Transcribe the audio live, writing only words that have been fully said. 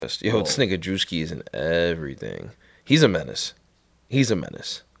Yo, this nigga Drewski is in everything. He's a menace. He's a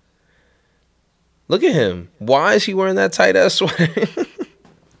menace. Look at him. Why is he wearing that tight ass sweater?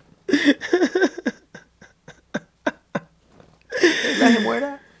 Let him wear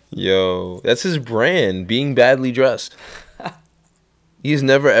that? Yo, that's his brand, being badly dressed. He's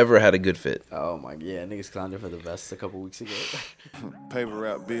never ever had a good fit. Oh my, yeah, niggas clowned for the vest a couple weeks ago. Paper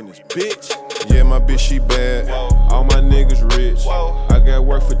route business, bitch. Yeah, my bitch, she bad. All my niggas rich. I got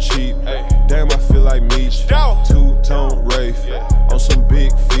work for cheap. Damn, I feel like Meech. Two-tone Wraith on some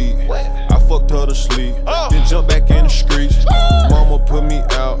big feet. I fucked her to sleep, then jump back in the streets. Mama put me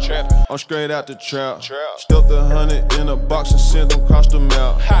out. I'm straight out the trap. Stuffed 100 in a box and sent them across the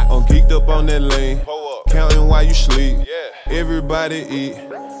map. I'm geeked up on that lane, counting while you sleep. Everybody eat.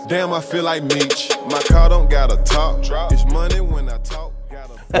 Damn, I feel like Meech. My car don't got a top. It's money when I talk.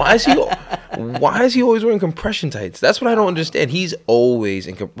 Why is he always wearing compression tights? That's what I don't understand. He's always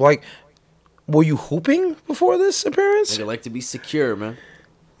in like. Were you hooping before this appearance? Nigga like to be secure, man.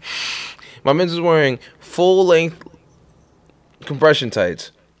 My man's was wearing full length compression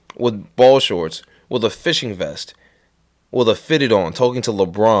tights with ball shorts with a fishing vest with a fitted on, talking to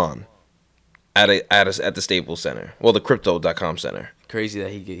LeBron at the Staples Center. Well, the Crypto.com Center. Crazy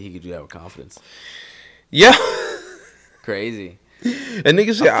that he could do that with confidence. Yeah. Crazy. And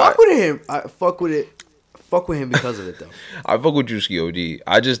niggas say, fuck with him. I fuck with it. Fuck with him because of it, though. I fuck with Drewski OD.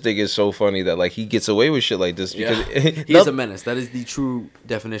 I just think it's so funny that like he gets away with shit like this because he's a menace. That is the true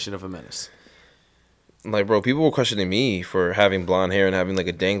definition of a menace. Like, bro, people were questioning me for having blonde hair and having like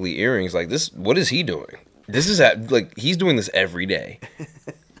a dangly earrings. Like this, what is he doing? This is like he's doing this every day.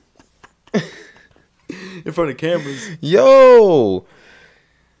 In front of cameras. Yo.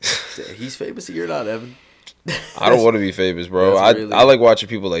 He's famous or you're not, Evan. I don't want to be famous, bro. I like watching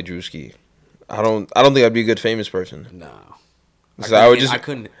people like Drewski. I don't think I'd be a good famous person. No. I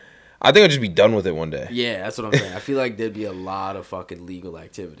couldn't. I think I'd just be done with it one day. Yeah, that's what I'm saying. I feel like there'd be a lot of fucking legal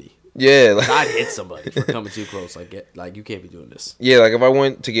activity. Yeah, like I'd hit somebody for coming too close. Like you can't be doing this. Yeah, like if I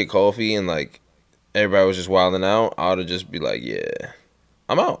went to get coffee and like everybody was just wilding out, I would just be like, yeah,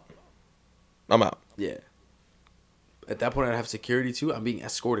 I'm out. Yeah. At that point, I'd have security too. I'm being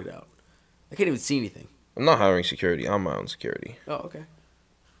escorted out. I can't even see anything. I'm not hiring security. I'm my own security. Oh, okay.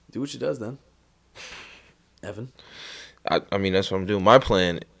 Do what you does then, Evan. I mean, that's what I'm doing. My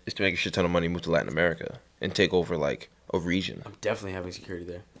plan is to make a shit ton of money, move to Latin America, and take over like a region. I'm definitely having security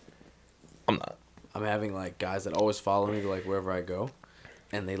there. I'm not. I'm having like guys that always follow me to like wherever I go,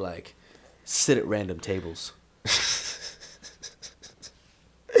 and they like sit at random tables.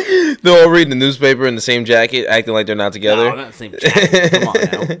 They're all reading the newspaper in the same jacket, acting like they're not together. No, not the same jacket. Come on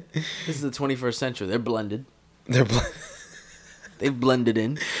now. This is the 21st century. They're blended. They've blended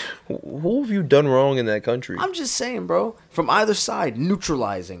in. Who have you done wrong in that country? I'm just saying, bro. From either side,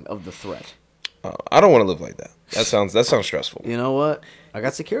 neutralizing of the threat. I don't want to live like that. That sounds stressful. You know what? I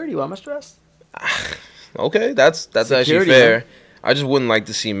got security. Why am I stressed? Okay, that's security, actually fair. Man. I just wouldn't like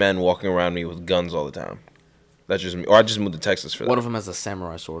to see men walking around me with guns all the time. That's just me. Or I just moved to Texas for that. One of them has a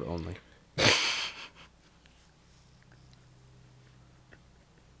samurai sword only.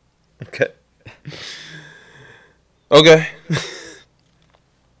 Okay. Okay.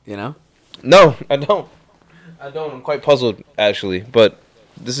 You know? No, I don't. I'm quite puzzled, actually. But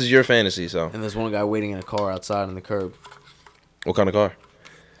this is your fantasy, so. And there's one guy waiting in a car outside on the curb. What kind of car?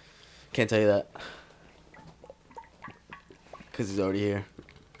 Can't tell you that. Because he's already here.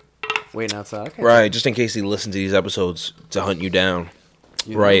 Waiting outside. Right, just in case he listens to these episodes to hunt you down.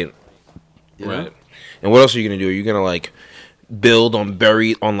 Right. Right. And what else are you going to do? Are you going to, like, build on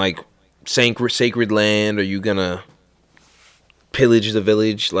like, sacred land? Are you going to pillage the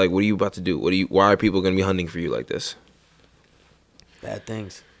village? Like, what are you about to do? Why are people going to be hunting for you like this? Bad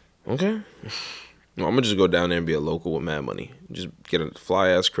things. Okay. Well, I'm going to just go down there and be a local with mad money. Just get a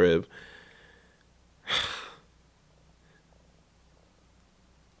fly-ass crib.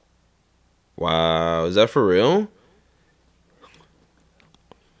 Wow, is that for real?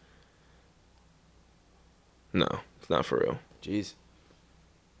 No, it's not for real. Jeez.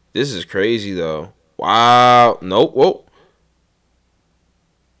 This is crazy, though. Wow. Nope. Whoa.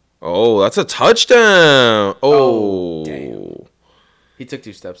 Oh, that's a touchdown. Oh. Damn. He took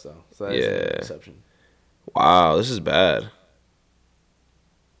 2 steps, though. So that is an interception. Wow, this is bad.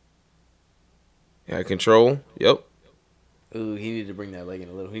 Yeah, control. Yep. Ooh, he needed to bring that leg in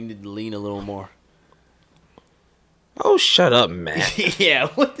a little. He needed to lean a little more. Oh, shut up, man. Yeah,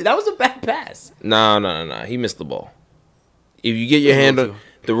 that was a bad pass. No. He missed the ball. If you get your hand on...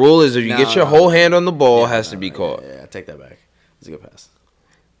 The rule is if you get your whole hand on the ball, it has to be caught. Yeah, take that back. It's a good pass.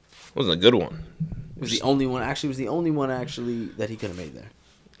 It wasn't a good one. It was the only one, actually, that he could have made there.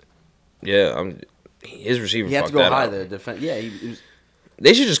 Yeah, his receiver. He had to fucked go that high up. there. Defend. Yeah, he was.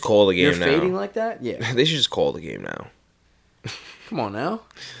 They should just call the game You're now. fading like that? Yeah. They should just call the game now. Come on now.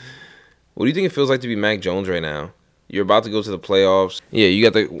 What do you think it feels like to be Mac Jones right now? You're about to go to the playoffs. Yeah, you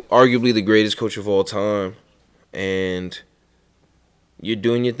got arguably the greatest coach of all time, and you're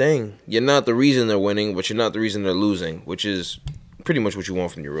doing your thing. You're not the reason they're winning, but you're not the reason they're losing, which is pretty much what you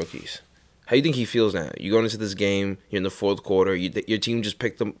want from your rookies. How do you think he feels now? You're going into this game, you're in the fourth quarter, your team just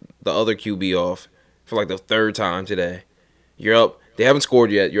picked the other QB off for like the third time today. You're up. They haven't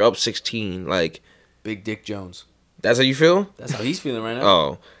scored yet. You're up 16. Like, Big Dick Jones. that's how you feel? That's how he's feeling right now.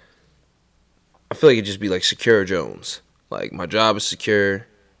 Oh. I feel like it'd just be like Secure Jones. Like, my job is secure.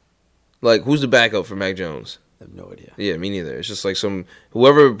 Like, who's the backup for Mac Jones? I have no idea. Yeah, me neither. It's just like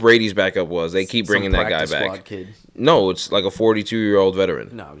whoever Brady's backup was, they keep bringing that guy back. Squad kid. No, it's like a 42-year-old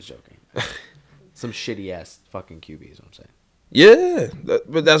veteran. No, I was joking. Some shitty ass fucking QB is what I'm saying. Yeah,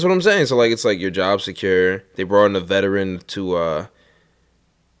 but that's what I'm saying. So, like, it's like your job secure. They brought in a veteran to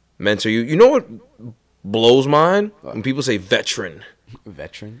mentor you. You know what blows mine? When people say veteran.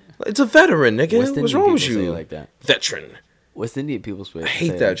 Veteran? It's a veteran, nigga. What's wrong with you? Say it like that? Veteran. West Indian people say I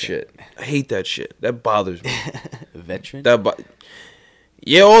hate that shit. I hate that shit. That bothers me. Veteran?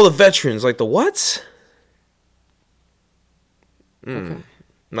 Yeah, all the veterans. Like the what? Okay.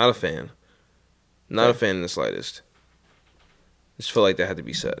 Not a fan. Not a fan in the slightest. Just feel like that had to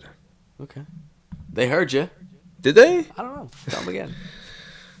be said. Okay. They heard you. Did they? I don't know. Tell them again.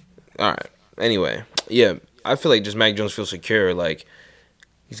 All right. Anyway, yeah, I feel like just Mac Jones feels secure. Like,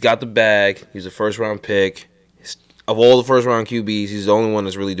 he's got the bag. He's a first-round pick. Of all the first-round QBs, he's the only one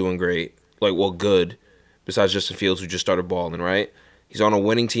that's really doing great. Like, well, good. Besides Justin Fields, who just started balling, right? He's on a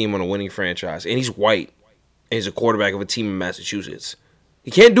winning team, on a winning franchise. And he's white. And he's a quarterback of a team in Massachusetts. He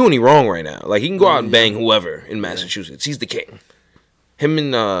can't do any wrong right now. Like, he can go out and bang whoever in Massachusetts. He's the king. Him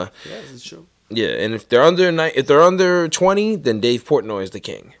and Yeah, this is true. yeah, and if they're under 20, then Dave Portnoy is the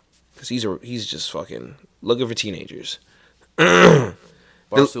king, because he's just fucking looking for teenagers.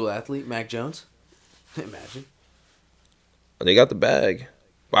 Barstool athlete, Mac Jones. Imagine. They got the bag.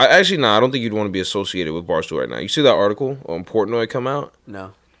 But I don't think you'd want to be associated with Barstool right now. You see that article on Portnoy come out?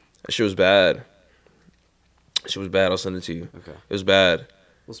 No. That shit was bad. That shit was bad. I'll send it to you. Okay. It was bad.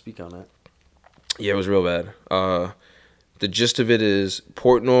 We'll speak on that. Yeah, it was real bad. The gist of it is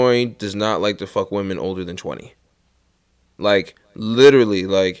Portnoy does not like to fuck women older than 20. Like, literally,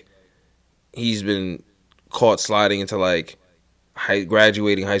 like, he's been caught sliding into, like,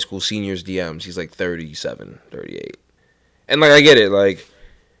 graduating high school seniors' DMs. He's, like, 37, 38. And, like, I get it. Like,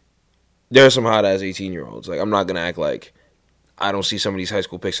 there are some hot-ass 18-year-olds. Like, I'm not going to act like I don't see some of these high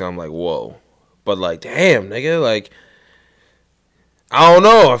school pics and I'm like, whoa. But, like, damn, nigga, like, I don't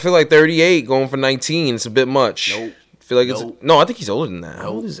know. I feel like 38 going for 19, it's a bit much. Nope. I feel like no, I think he's older than that. How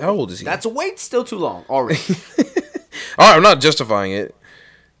old is he? That's a wait still too long already. All right, I'm not justifying it.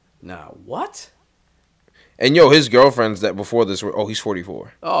 Nah, what? And yo, his girlfriends that before this were he's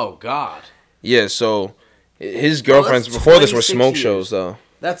 44. Oh God. Yeah, so his girlfriends that's before this were 26 smoke years. shows though.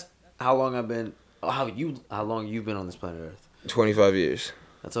 That's how long I've been. How long you've been on this planet Earth? 25 years.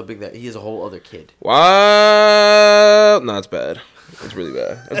 That's how big that he is. A whole other kid. Wow. No, it's bad. It's really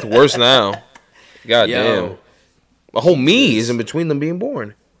bad. That's the worst now. God damn. A whole me is in between them being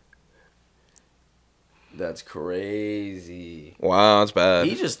born. That's crazy. Wow, that's bad.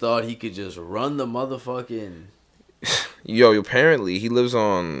 He just thought he could just run the motherfucking. Yo, apparently he lives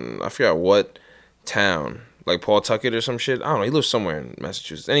on, I forgot what town, like Pawtucket or some shit. I don't know. He lives somewhere in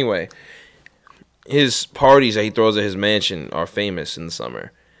Massachusetts. Anyway, his parties that he throws at his mansion are famous in the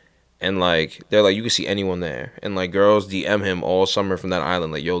summer. And, like, they're like, you can see anyone there. And, like, girls DM him all summer from that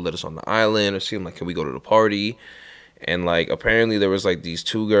island. Like, yo, let us on the island. Or see him, like, can we go to the party? And, like, apparently there was, like, these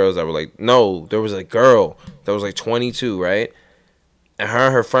two girls that were, like, no, there was a girl that was, like, 22, right? And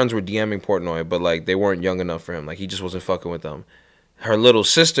her friends were DMing Portnoy, but, like, they weren't young enough for him. Like, he just wasn't fucking with them. Her little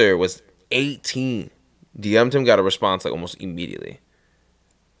sister was 18. DM'd him, got a response, like, almost immediately.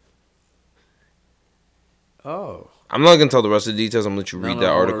 Oh. I'm not going to tell the rest of the details. I'm going to let you read that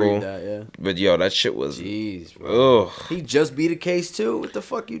article. Read that, yeah. But, yo, that shit was... Jeez, bro. Ugh. He just beat a case, too. What the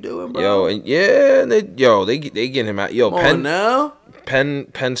fuck you doing, bro? Yo, and yeah, they getting him out. Yo, Come on now.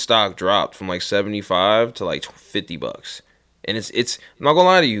 Penn stock dropped from like 75 to like $50. And it's I'm not going to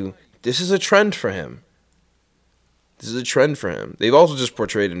lie to you. This is a trend for him. They've also just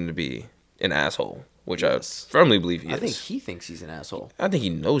portrayed him to be an asshole, which Yes. I firmly believe he is. I think he thinks he's an asshole. I think he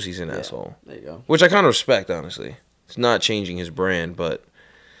knows he's an asshole. There you go. Which I kind of respect, honestly. It's not changing his brand, but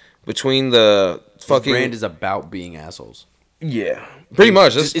between the fucking... His brand is about being assholes. Yeah. Pretty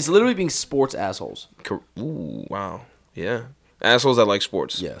much. It's literally being sports assholes. Ooh, wow. Yeah. Assholes that like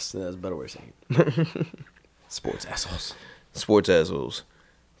sports. Yes, that's a better way of saying it. Sports assholes. Sports assholes.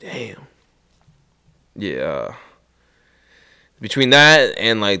 Damn. Yeah. Between that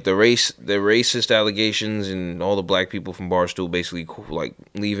and like the racist allegations and all the black people from Barstool basically like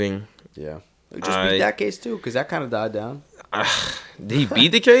leaving. Yeah. We just beat that case too, because that kind of died down. Did he beat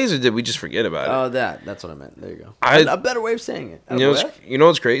the case, or did we just forget about it? Oh, that's what I meant. There you go. A better way of saying it. You know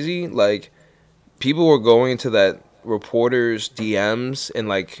what's crazy? Like, people were going to that reporter's DMs and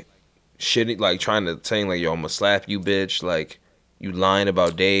like shitty, like saying like, "Yo, I'm gonna slap you, bitch." Like, you lying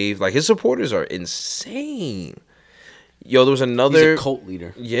about Dave. Like, his supporters are insane. Yo, there was another... He's a cult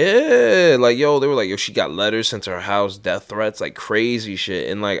leader. Yeah. Like, yo, they were like, yo, she got letters sent to her house, death threats, like crazy shit.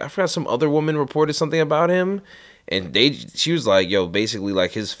 And, like, I forgot some other woman reported something about him. And she was like, yo, basically,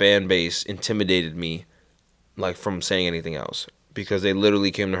 like, his fan base intimidated me, like, from saying anything else. Because they literally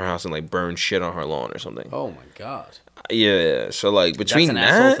came to her house and, like, burned shit on her lawn or something. Oh, my God. Yeah. So, like, between that...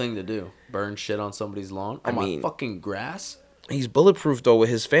 That's an asshole thing to do. Burn shit on somebody's lawn? On my fucking grass? He's bulletproof, though, with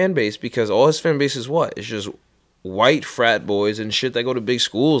his fan base. Because all his fan base is what? It's just... white frat boys and shit that go to big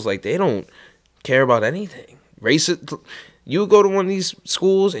schools. Like, they don't care about anything. Racist. You go to one of these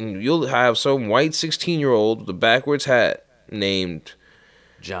schools and you'll have some white 16-year-old with a backwards hat named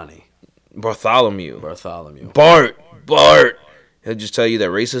Johnny Bartholomew. Bart. He'll just tell you that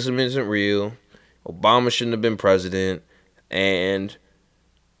racism isn't real. Obama shouldn't have been president. And,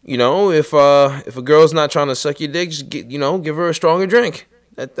 you know, if a girl's not trying to suck your dick, just give her a stronger drink.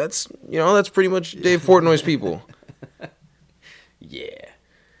 That's pretty much Dave Portnoy's people. Yeah.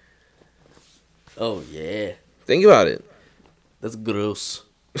 Oh, yeah. Think about it. That's gross.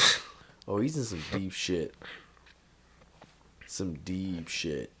 Oh, he's in some deep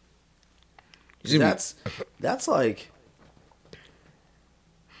shit. That's like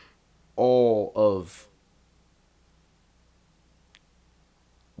all of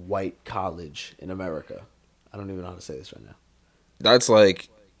white college in America. I don't even know how to say this right now. That's like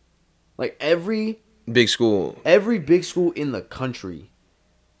every big school. Every big school in the country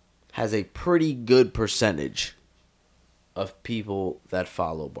has a pretty good percentage of people that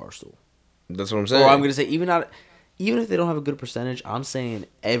follow Barstool. That's what I'm saying. Or I'm going to say even if they don't have a good percentage, I'm saying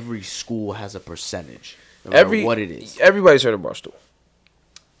every school has a percentage. No matter what it is. Everybody's heard of Barstool.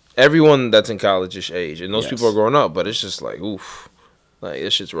 Everyone that's in college-ish age. And those people are growing up, but it's just like, oof. Like,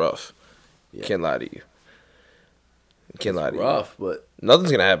 this shit's rough. Yeah. Can't lie to you. Rough, but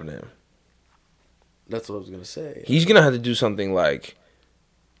nothing's gonna happen to him. That's what I was gonna say. He's gonna have to do something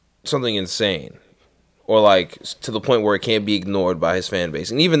insane, or like to the point where it can't be ignored by his fan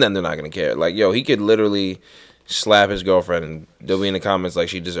base. And even then, they're not gonna care. Like, yo, he could literally slap his girlfriend, and they'll be in the comments like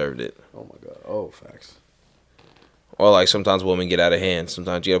she deserved it. Oh my God. Oh, facts. Or like sometimes women get out of hand.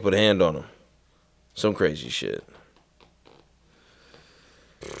 Sometimes you gotta put a hand on them. Some crazy shit.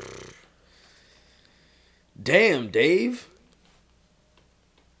 Damn, Dave.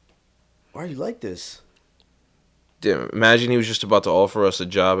 Why are you like this? Damn, imagine he was just about to offer us a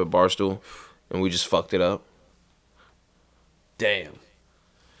job at Barstool, and we just fucked it up. Damn.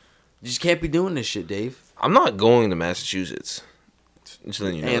 You just can't be doing this shit, Dave. I'm not going to Massachusetts. Just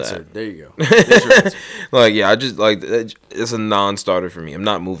letting you know that. There you go. Like, yeah, I just, like, it's a non-starter for me. I'm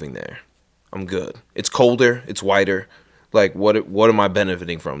not moving there. I'm good. It's colder. It's whiter. Like, what am I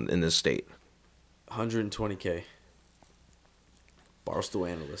benefiting from in this state? $120K. Barstool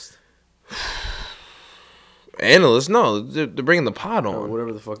analyst. Analyst? No, they're bringing the pod on. Or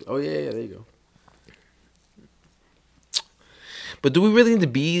whatever the fuck. Oh, yeah, there you go. But do we really need to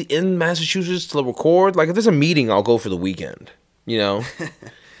be in Massachusetts to record? Like, if there's a meeting, I'll go for the weekend, you know?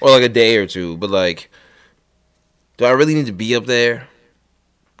 Or like a day or two. But, like, do I really need to be up there?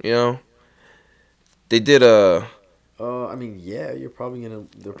 You know? They did I mean, yeah, they're probably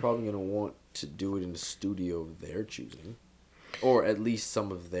gonna want to do it in the studio of their choosing, or at least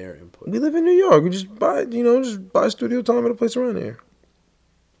some of their input. We live in New York. We just buy studio time at a place around here.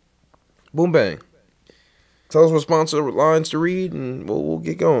 Boom bang. Tell us what sponsor lines to read, and we'll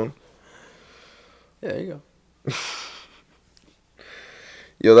get going. Yeah, there you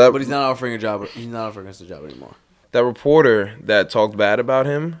go. But he's not offering a job. He's not offering us a job anymore. That reporter that talked bad about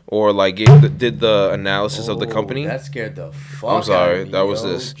him, or like did the analysis of the company. That scared the fuck I'm sorry. out of me, that was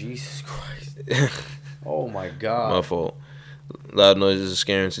this. Jesus Christ. Oh my God. My fault. Loud noises are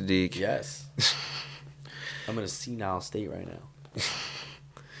scaring Sadiq. Yes. I'm in a senile state right now.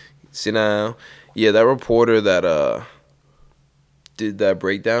 Senile. Yeah, that reporter that did that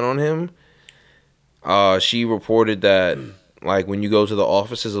breakdown on him. She reported that. Like, when you go to the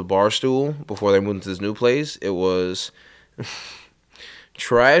offices of Barstool before they moved to this new place, it was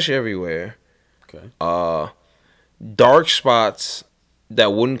trash everywhere. Okay. dark spots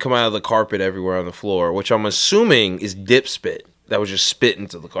that wouldn't come out of the carpet everywhere on the floor, which I'm assuming is dip spit. That was just spit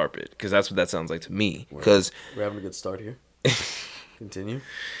into the carpet, because that's what that sounds like to me. Because we're having a good start here. Continue.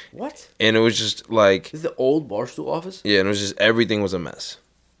 What? And it was just like... This is the old Barstool office? Yeah, and it was just... Everything was a mess.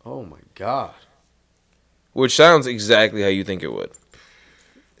 Oh, my God. Which sounds exactly how you think it would.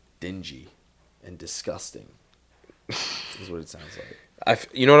 Dingy and disgusting is what it sounds like.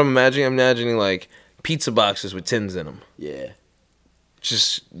 You know what I'm imagining? I'm imagining, like, pizza boxes with tins in them. Yeah.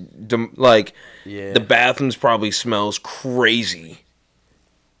 Just, like, the bathrooms probably smells crazy.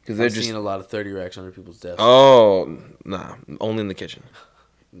 Because they're just seeing a lot of 30 racks under people's desks. Oh, nah. Only in the kitchen.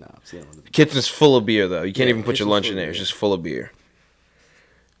 Nah, I'm seeing them. The kitchen's full of beer, though. You can't even put your lunch in there. It's just full of beer.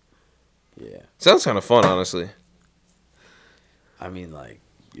 Yeah. Sounds kind of fun, honestly. I mean, like,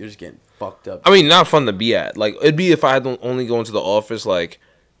 you're just getting fucked up. I mean, not fun to be at. Like, it'd be if I had to only go into the office, like,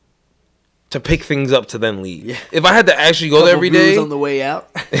 to pick things up to then leave. Yeah. If I had to actually go there every day. On the way out.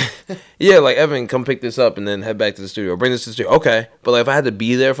 Yeah, like, Evan, come pick this up and then head back to the studio. Or bring this to the studio. Okay. But, like, if I had to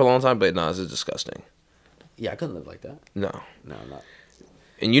be there for a long time, but nah, this is disgusting. Yeah, I couldn't live like that. No. No, I'm not.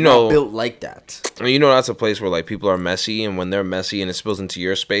 And you know, not built like that. And you know that's a place where, like, people are messy, and when they're messy and it spills into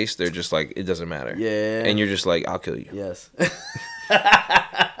your space, they're just like, it doesn't matter. Yeah. And you're just like, I'll kill you. Yes.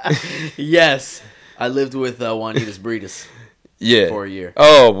 Yes. I lived with Juanitas Breedis. Yeah. For a year.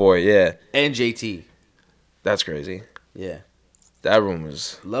 Oh, boy, yeah. And JT. That's crazy. Yeah. That room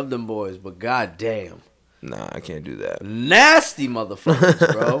was... Love them boys, but goddamn. Nah, I can't do that. Nasty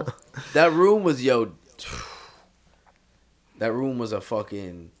motherfuckers, bro. That room was, that room was a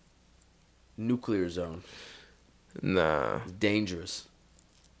fucking nuclear zone. Nah. Dangerous.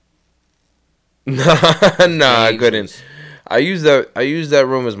 I couldn't. I used that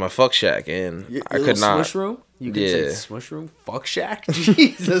room as my fuck shack, and I could not. Smush room? You could say smush room? Fuck shack?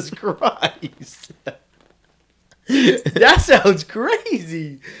 Jesus Christ. That sounds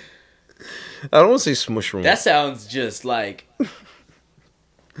crazy. I don't want to say smush room. That sounds just like...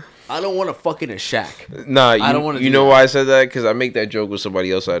 I don't want to fuck in a shack. Nah, I don't want to. You know why I said that? Because I make that joke with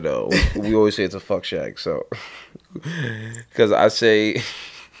somebody else I know. We always say it's a fuck shack. So, because I say,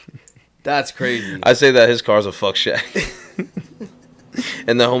 that's crazy. I say that his car's a fuck shack,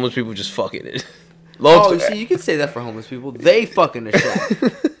 and the homeless people just fucking it. See, you can say that for homeless people. They fucking a shack.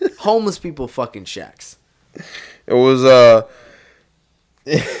 Homeless people fucking shacks. It was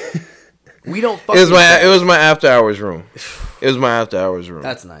we don't. It was my after hours room. It was my after hours room.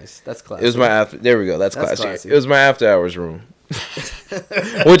 That's nice. That's classy. It was my after. There we go. That's classy. It was my after hours room,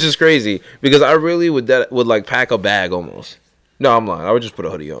 which is crazy because I really would like pack a bag almost. No, I'm lying. I would just put a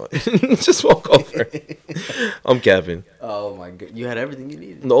hoodie on, just walk over. I'm capping. Oh my god, you had everything you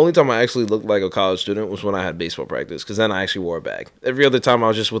needed. The only time I actually looked like a college student was when I had baseball practice, because then I actually wore a bag. Every other time I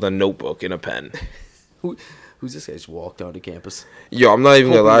was just with a notebook and a pen. Who's this guy? Just walked onto campus. Yo, I'm not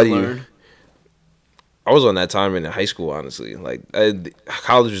even gonna lie to you. I was on that time in high school, honestly. Like,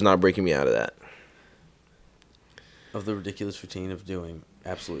 college was not breaking me out of that. Of the ridiculous routine of doing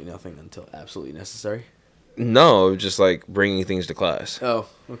absolutely nothing until absolutely necessary? No, just, like, bringing things to class. Oh,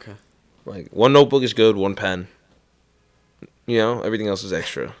 okay. Like, one notebook is good, one pen. You know, everything else is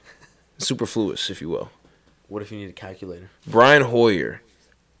extra. Superfluous, if you will. What if you need a calculator? Brian Hoyer.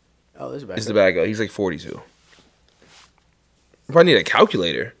 Oh, there's a bad guy. He's the bad guy. He's, like, 42. If I need a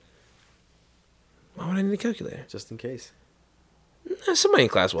calculator... Why would I need a calculator? Just in case. Somebody in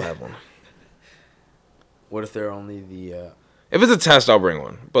class will have one. What if they're only the... If it's a test, I'll bring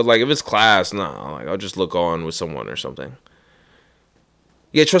one. But, like, if it's class, nah. Like, I'll just look on with someone or something.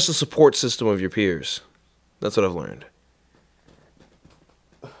 Yeah, trust the support system of your peers. That's what I've learned.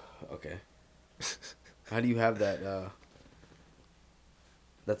 Okay. How do you have that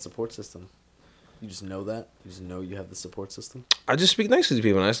that support system? You just know that? You just know you have the support system? I just speak nicely to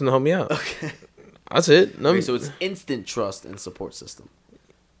people and ask them to help me out. Okay. That's it. Okay, so it's instant trust and support system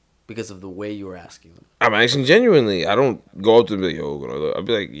because of the way you were asking them. I'm asking genuinely. I don't go up to them and be like, yo, I'll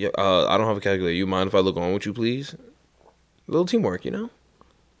be like, yeah, I don't have a calculator. You mind if I look on with you, please? A little teamwork, you know?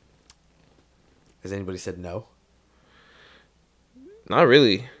 Has anybody said no? Not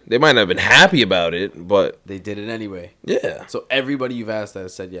really. They might not have been happy about it, but... They did it anyway. Yeah. So everybody you've asked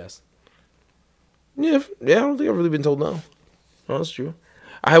has said yes. Yeah, I don't think I've really been told no. No, that's true.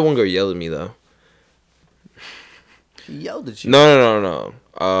 I had one girl yell at me, though. She yelled at you? No.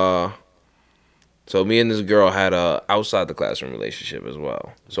 So me and this girl had a outside the classroom relationship as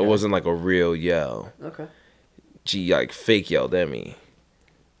well. So It wasn't like a real yell. Okay. She like fake yelled at me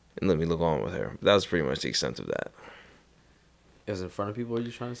and let me look on with her. That was pretty much the extent of that. It was in front of people? Are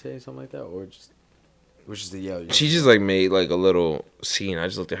you trying to say something like that, or just? Which is the yo. She just like made like a little scene. I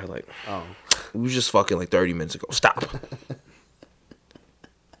just looked at her like, Oh. we was just fucking like 30 minutes ago. Stop.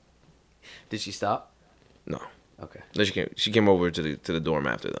 Did she stop? No. Okay. No, she came over to the dorm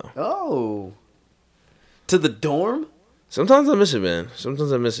after though. Oh. To the dorm? Sometimes I miss it, man.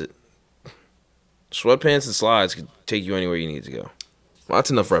 Sometimes I miss it. Sweatpants and slides can take you anywhere you need to go. Well,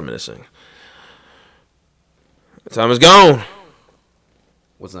 that's enough reminiscing. The time is gone.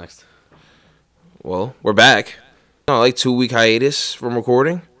 What's next? Well, we're back. Like 2-week hiatus from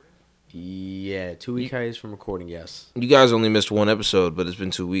recording. Yeah, 2-week hiatus from recording, yes. You guys only missed one episode, but it's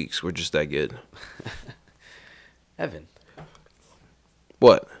been 2 weeks. We're just that good. Evan.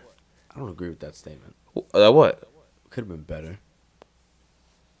 What? I don't agree with that statement. What? Could have been better.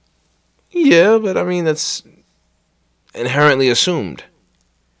 Yeah, but I mean, that's inherently assumed.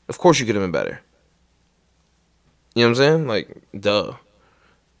 Of course you could have been better. You know what I'm saying? Like, duh.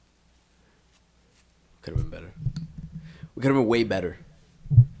 Could have been better. We could have been way better.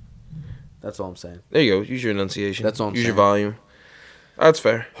 That's all I'm saying. There you go. Use your enunciation. That's all I'm Use saying. your volume. That's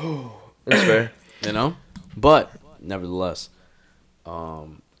fair. That's fair. You know? But, nevertheless,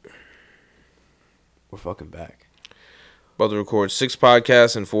 we're fucking back. About to record 6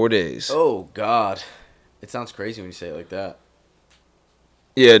 podcasts in 4 days. Oh, God. It sounds crazy when you say it like that.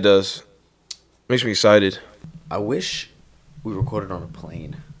 Yeah, it does. Makes me excited. I wish we recorded on a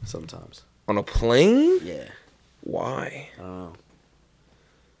plane sometimes. On a plane? Yeah. Why? I don't know.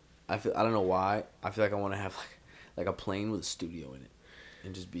 I don't know why. I feel like I want to have like a plane with a studio in it,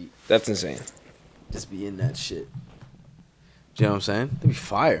 and just be Insane. in that shit. Do you know what I'm saying? That'd be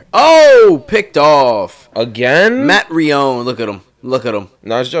fire. Oh, picked off. Again? Matt Rion. Look at him. Look at him.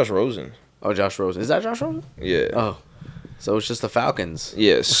 No, it's Josh Rosen. Oh, Josh Rosen. Is that Josh Rosen? Yeah. Oh, so it's just the Falcons.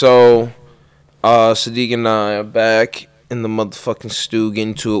 Yeah, so Sadiq and I are back in the motherfucking stew,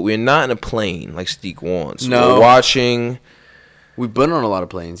 getting to it. We're not in a plane like Sadiq wants. No. We're watching. We've been on a lot of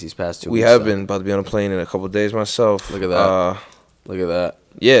planes these past 2 weeks. We have though. been about to be on a plane in a couple of days myself. Look at that. Look at that.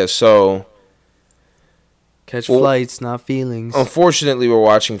 Yeah, so Catch Well, flights, not feelings. unfortunately we're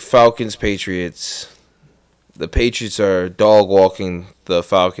watching Falcons Patriots. The Patriots are dog walking the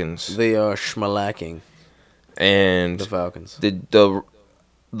Falcons. They are schmalacking And the Falcons.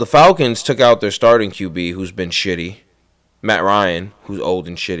 the Falcons took out their starting QB who's been shitty. Matt Ryan, who's old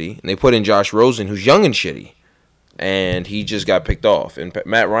and shitty. And they put in Josh Rosen, who's young and shitty. And he just got picked off. And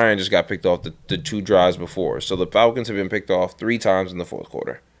Matt Ryan just got picked off the 2 drives before. So the Falcons have been picked off 3 times in the 4th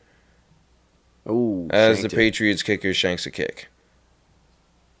quarter. Ooh, As the shanked it. Patriots kicker shanks a kick.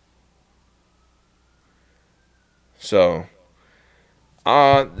 So,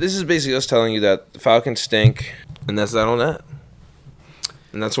 this is basically us telling you that the Falcons stink. And that's that on that.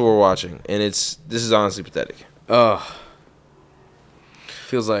 And that's what we're watching. And this is honestly pathetic. Ugh.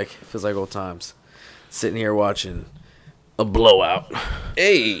 Feels like old times. Sitting here watching a blowout.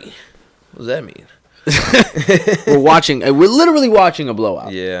 Hey, what does that mean? We're literally watching a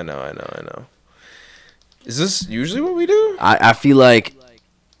blowout. Yeah, I know. Is this usually what we do? I feel like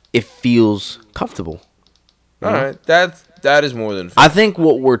it feels comfortable. All right, that is more than fair. I think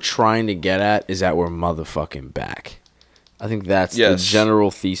what we're trying to get at is that we're motherfucking back. I think that's the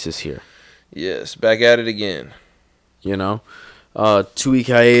general thesis here. Yes, back at it again. You know, 2-week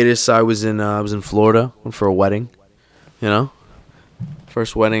hiatus. I was in Florida, went for a wedding. You know,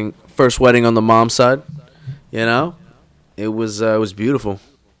 first wedding on the mom's side. You know, it was beautiful,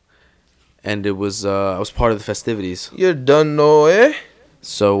 and I was part of the festivities. You done know, eh?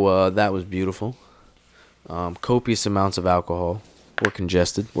 So that was beautiful. Copious amounts of alcohol. We're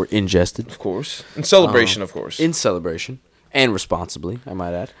ingested. Of course. In celebration, of course. In celebration. And responsibly, I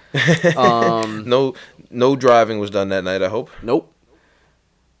might add. No driving was done that night, I hope. Nope.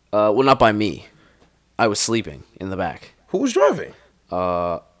 Well, not by me. I was sleeping in the back. Who was driving?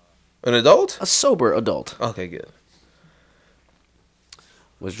 An adult? A sober adult Okay, good.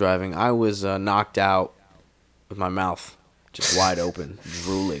 was driving. I was knocked out with my mouth just wide open,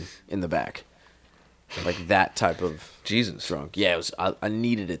 drooling in the back. Like that type of Jesus. drunk. Yeah, it was. I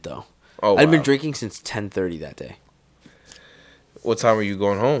needed it, though. Oh, I'd been wow. drinking since 10:30 that day. What time were you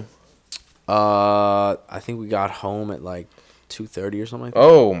going home? I think we got home at like 2:30 or something like that.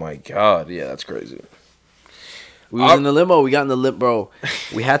 Oh, my God. Yeah, that's crazy. We was in the limo. We got in the limo, bro.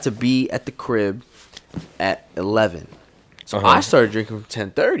 We had to be at the crib at 11. So I started drinking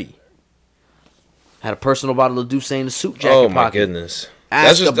from 10:30. Had a personal bottle of Douce in the suit jacket Oh, my pocket. goodness.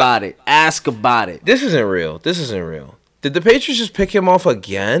 Ask about it. Ask about it. This isn't real. Did the Patriots just pick him off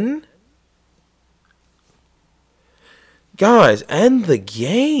again? Guys, end the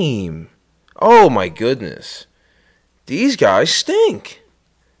game. Oh, my goodness. These guys stink.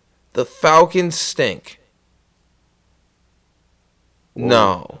 The Falcons stink. Whoa.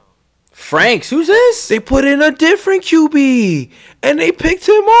 No. Franks, who's this? They put in a different QB, and they picked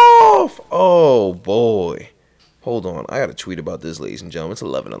him off. Oh, boy. Hold on. I got to tweet about this, ladies and gentlemen. It's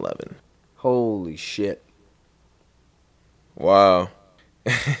 11:11. Holy shit. Wow.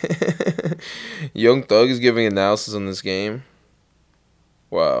 Young Thug is giving analysis on this game.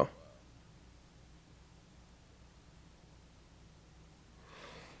 Wow.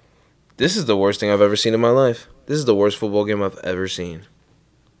 This is the worst thing I've ever seen in my life. This is the worst football game I've ever seen.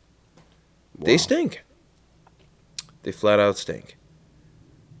 Wow. They stink. They flat out stink.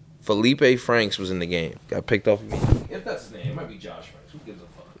 Felipe Franks was in the game. Got picked off immediately. If that's his name, it might be Josh Franks. Who gives a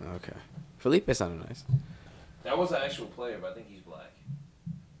fuck? Okay. Felipe sounded nice. That was an actual player, but I think he's black.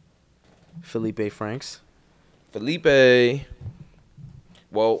 Felipe Franks. Felipe.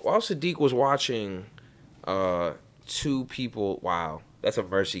 Well, while Sadiq was watching, two people. Wow, that's a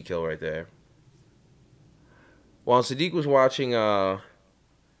mercy kill right there. While Sadiq was watching,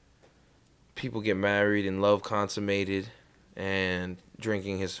 people get married and love consummated, and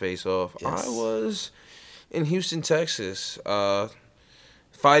drinking his face off. Yes. I was in Houston, Texas,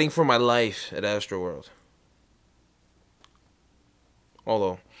 fighting for my life at Astroworld.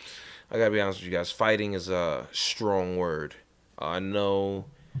 Although, I gotta be honest with you guys, fighting is a strong word. I know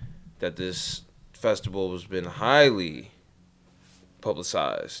that this festival has been highly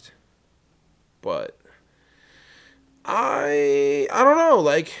publicized, but I don't know.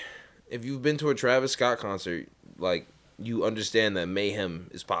 Like, if you've been to a Travis Scott concert, like, you understand that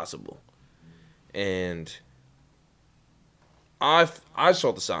mayhem is possible, and I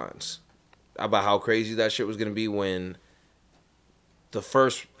saw the signs about how crazy that shit was gonna be when the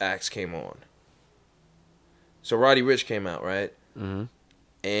first acts came on. So Roddy Ricch came out, right? Mm-hmm.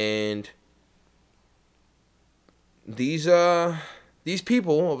 And these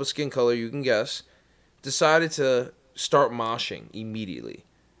people of a skin color, you can guess, decided to start moshing immediately.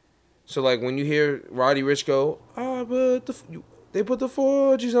 So like when you hear Roddy Ricch go, but they put the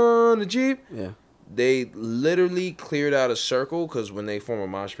 4Gs on the Jeep. Yeah. They literally cleared out a circle because when they form a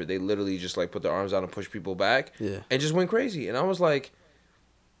mosh pit, they literally just like put their arms out and push people back. Yeah. And just went crazy. And I was like,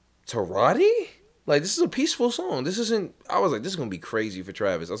 to Roddy? Like, this is a peaceful song. This isn't. I was like, this is gonna be crazy for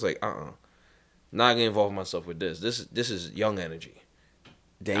Travis. I was like, not gonna involve myself with this. This is young energy.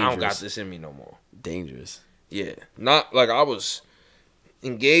 Dangerous. I don't got this in me no more. Dangerous. Yeah, not like I was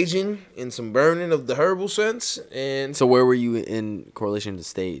engaging in some burning of the herbal scents, and So where were you in correlation to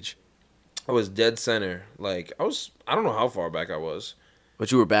stage? I was dead center. Like I don't know how far back I was.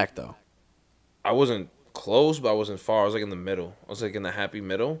 But you were back though. I wasn't close, but I wasn't far. I was like in the middle. I was like in the happy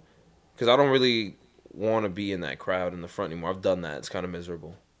middle, because I don't really want to be in that crowd in the front anymore. I've done that. It's kind of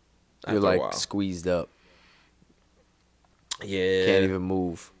miserable. You're after a like while. squeezed up. Yeah, Can't even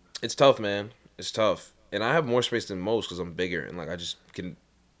move. It's tough, man. It's tough, and I have more space than most because I'm bigger, and like I just can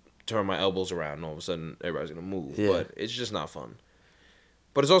turn my elbows around, and all of a sudden everybody's gonna move. Yeah. But it's just not fun.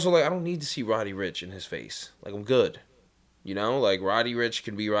 But it's also like I don't need to see Roddy Ricch in his face. Like I'm good, you know. Like Roddy Ricch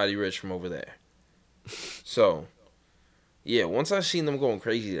can be Roddy Ricch from over there. So, yeah. Once I seen them going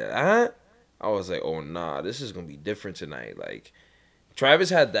crazy to that, I was like, oh nah, this is gonna be different tonight. Like Travis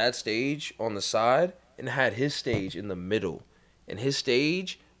had that stage on the side and had his stage in the middle, and his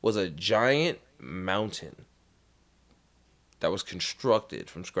stage was a giant mountain that was constructed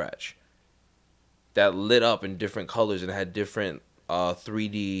from scratch, that lit up in different colors and had different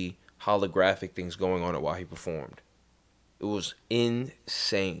 3D holographic things going on it while he performed. It was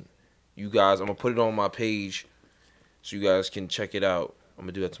insane. You guys, I'm going to put it on my page so you guys can check it out. I'm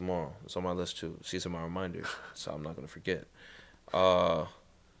going to do that tomorrow. It's on my list too. See, it's in my reminders, so I'm not going to forget.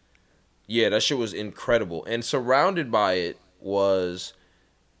 Yeah, that shit was incredible. And surrounded by it was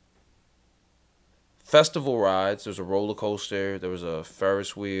festival rides. There was a roller coaster. There was a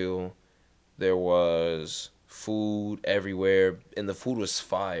Ferris wheel. There was food everywhere. And the food was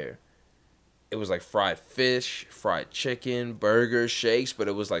fire. It was like fried fish, fried chicken, burgers, shakes. But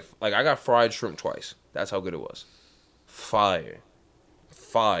it was like I got fried shrimp twice. That's how good it was. Fire.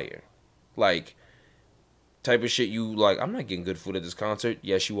 Fire. Like, type of shit you like, I'm not getting good food at this concert.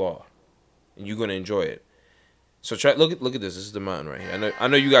 Yes, you are. And you're going to enjoy it. So try look at this. This is the mountain right here. I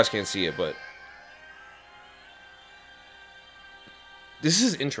know you guys can't see it, but this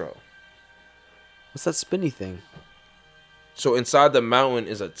is intro. What's that spinny thing? So inside the mountain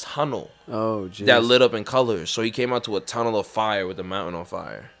is a tunnel Oh, jeez. that lit up in colors. So he came out to a tunnel of fire with the mountain on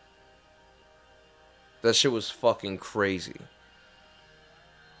fire. That shit was fucking crazy.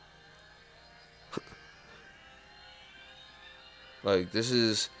 Like,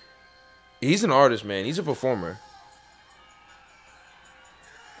 he's an artist, man. He's a performer.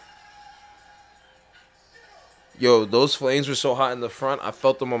 Yo, those flames were so hot in the front, I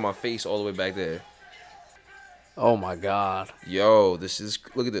felt them on my face all the way back there. Oh my God. Yo,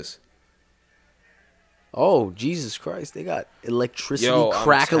 look at this. Oh, Jesus Christ. They got electricity Yo,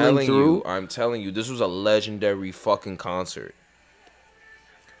 crackling through. I'm telling you, this was a legendary fucking concert.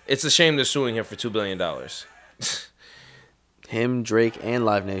 It's a shame they're suing him for $2 billion. Him, Drake, and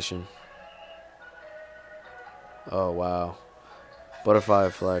Live Nation. Oh, wow. Butterfly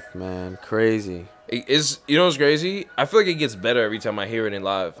Effect, man. Crazy. You know what's crazy? I feel like it gets better every time I hear it in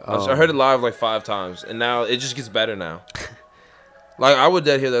live. I heard it live like 5 times, and now it just gets better now. Like, I would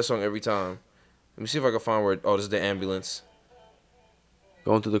hear that song every time. Let me see if I can find where... Oh, this is the ambulance.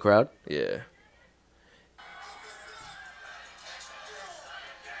 Going through the crowd? Yeah.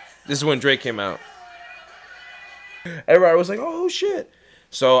 This is when Drake came out. Everybody was like, oh, shit.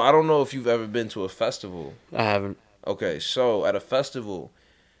 So, I don't know if you've ever been to a festival. I haven't. Okay, so at a festival,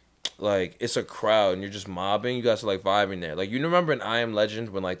 like, it's a crowd and you're just mobbing. You guys are, like, vibing there. Like, you remember in I Am Legend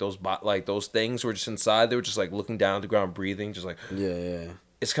when, like, those things were just inside? They were just, like, looking down at the ground, breathing, just like... Yeah.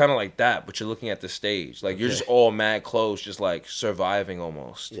 It's kind of like that, but you're looking at the stage. Like, you're just all mad close, just, like, surviving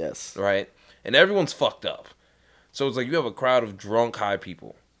almost. Yes. Right? And everyone's fucked up. So it's like you have a crowd of drunk, high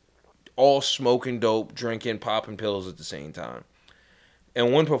people. All smoking dope, drinking, popping pills at the same time.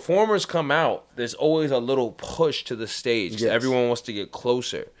 And when performers come out, there's always a little push to the stage. Yes. Everyone wants to get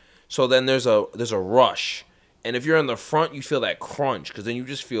closer. So then there's a rush. And if you're in the front, you feel that crunch. Because then you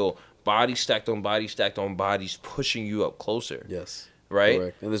just feel body stacked on body stacked on bodies pushing you up closer. Yes. Right?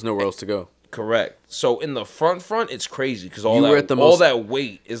 Correct. And there's nowhere else to go. Correct. So in the front, it's crazy because all that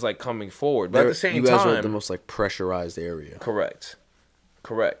weight is like coming forward. But at the same time, you guys are at the most like pressurized area. Correct.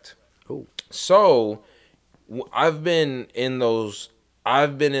 Oh. So I've been in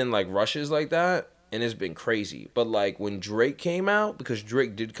like rushes like that, and it's been crazy. But like when Drake came out, because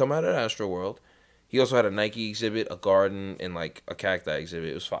Drake did come out at Astroworld, he also had a Nike exhibit, a garden, and like a cacti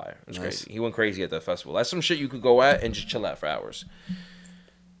exhibit. It was fire. It was crazy. He went crazy at that festival. That's some shit you could go at and just chill at for hours.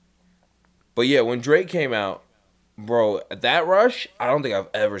 But yeah, when Drake came out, bro, that rush, I don't think I've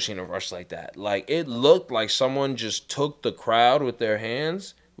ever seen a rush like that. Like, it looked like someone just took the crowd with 2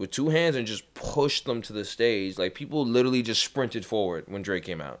 hands, and just pushed them to the stage. Like, people literally just sprinted forward when Drake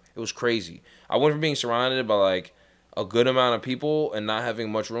came out. It was crazy. I went from being surrounded by, like, a good amount of people and not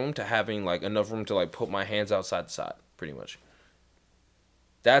having much room to having, like, enough room to, like, put my hands out side to side, pretty much.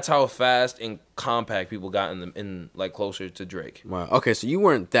 That's how fast and compact people got in like closer to Drake. Wow. Okay, so you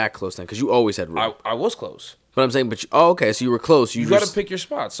weren't that close then, because you always had room. I was close. But I'm saying, okay, so you were close. You got to pick your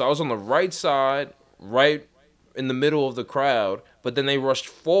spots. So I was on the right side, right in the middle of the crowd, but then they rushed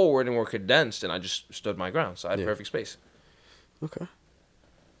forward and were condensed, and I just stood my ground. So I had perfect space. Okay,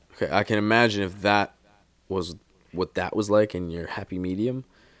 I can imagine if that was what that was like in your happy medium,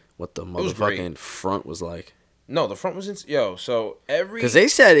 what the motherfucking front was like. No, the front was because they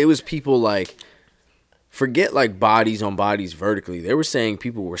said it was people like, forget like bodies on bodies vertically. They were saying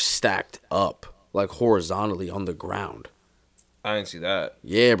people were stacked up like horizontally on the ground. I didn't see that.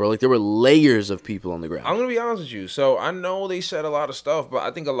 Yeah, bro. Like there were layers of people on the ground. I'm gonna be honest with you. So I know they said a lot of stuff, but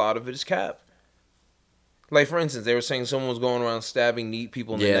I think a lot of it is cap. Like for instance, they were saying someone was going around stabbing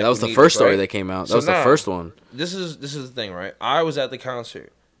people in the neck. That was the first story that came out. That was the first one. This is the thing, right? I was at the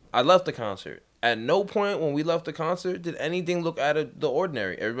concert. I left the concert. At no point when we left the concert did anything look out of the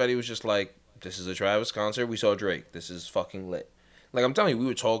ordinary. Everybody was just like, this is a Travis concert. We saw Drake. This is fucking lit. Like, I'm telling you, we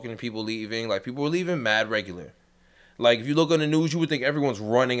were talking to people leaving. Like, people were leaving mad regular. Like, if you look on the news, you would think everyone's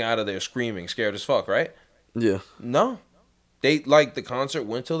running out of there screaming, scared as fuck, right? Yeah. No. The concert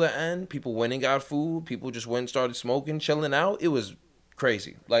went till the end. People went and got food. People just went and started smoking, chilling out. It was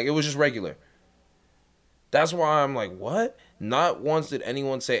crazy. Like, it was just regular. That's why I'm like, what? Not once did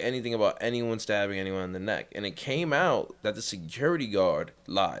anyone say anything about anyone stabbing anyone in the neck. And it came out that the security guard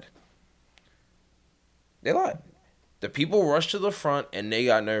lied. They lied. The people rushed to the front and they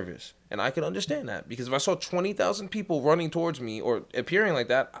got nervous. And I can understand that. Because if I saw 20,000 people running towards me or appearing like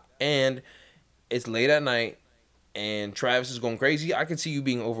that, and it's late at night and Travis is going crazy, I could see you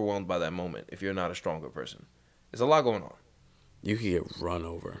being overwhelmed by that moment if you're not a stronger person. There's a lot going on. You could get run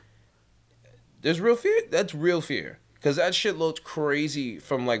over. There's real fear. That's real fear. Because that shit looked crazy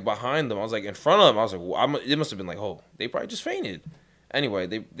from, like, behind them. I was, like, in front of them. I was like, well, it must have been like, oh, they probably just fainted. Anyway,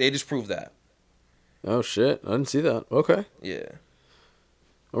 they just proved that. Oh, shit. I didn't see that. Okay. Yeah.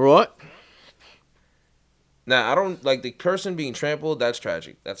 All right. Now, I don't, like, the person being trampled, that's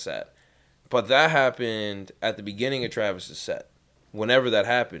tragic. That's sad. But that happened at the beginning of Travis's set. Whenever that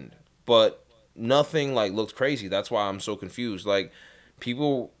happened. But nothing, like, looked crazy. That's why I'm so confused. Like,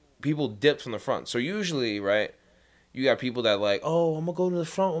 people dipped from the front. So usually, right, you got people that like, oh, I'm going to go to the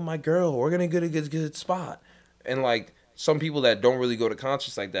front with my girl. We're going to get a good spot. And like some people that don't really go to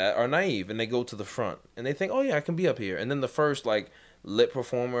concerts like that are naive and they go to the front and they think, oh yeah, I can be up here. And then the first like lit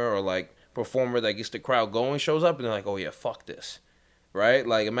performer or like performer that gets the crowd going shows up and they're like, oh yeah, fuck this, right?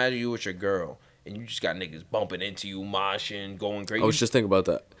 Like imagine you with your girl and you just got niggas bumping into you, moshing, going crazy. I was just thinking about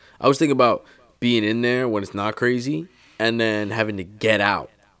that. I was thinking about being in there when it's not crazy and then having to get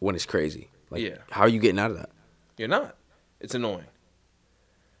out when it's crazy. Like, yeah. How are you getting out of that? You're not. It's annoying.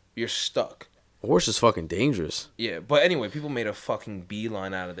 You're stuck. Or it's just fucking dangerous. Yeah, but anyway, people made a fucking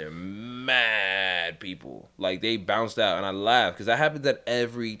beeline out of there. Mad people. Like, they bounced out, and I laughed, because that happens at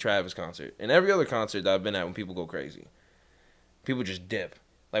every Travis concert. And every other concert that I've been at when people go crazy. People just dip.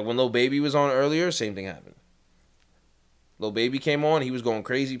 Like, when Lil Baby was on earlier, same thing happened. Lil Baby came on, he was going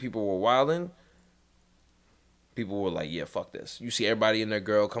crazy, people were wilding. People were like, yeah, fuck this. You see everybody and their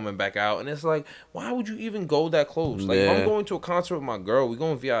girl coming back out, and it's like, why would you even go that close? Like, if I'm going to a concert with my girl, we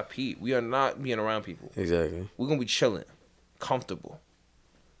going VIP. We are not being around people. Exactly. We're going to be chilling, comfortable.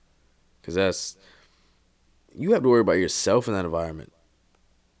 Because that's... You have to worry about yourself in that environment.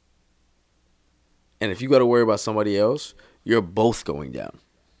 And if you got to worry about somebody else, you're both going down.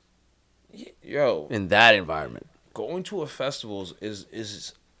 Yo. In that environment. Going to a festival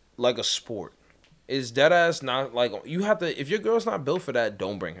is like a sport. Is dead ass not like you have to if your girl's not built for that,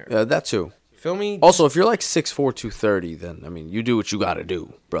 don't bring her. Yeah, that too. Feel me? Also, if you're like 6'4", 230, then I mean you do what you gotta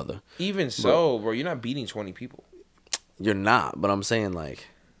do, brother. Even so, bro, you're not beating 20 people. You're not, but I'm saying like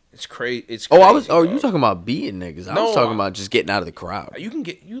it's crazy. It's crazy, bro. you talking about beating niggas. I was talking about just getting out of the crowd. You can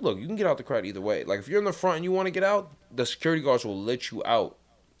get out the crowd either way. Like if you're in the front and you want to get out, the security guards will let you out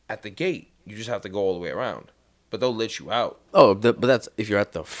at the gate. You just have to go all the way around. But they'll let you out. Oh, but that's if you're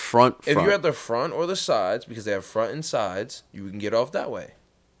at the front. If you're at the front or the sides, because they have front and sides, you can get off that way.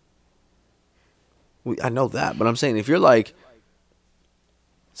 I know that, but I'm saying if you're like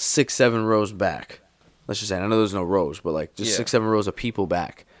 6, 7 rows back, let's just say, I know there's no rows, but like just 6, 7 rows of people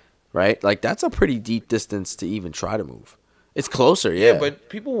back, right? Like that's a pretty deep distance to even try to move. It's closer, yeah. Yeah, but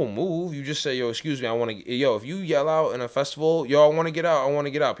people will move. You just say, yo, excuse me, I want to... Yo, if you yell out in a festival, yo, I want to get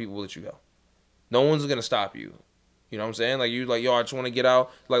out, people will let you go. No one's going to stop you. You know what I'm saying? Like, you like, yo, I just want to get out.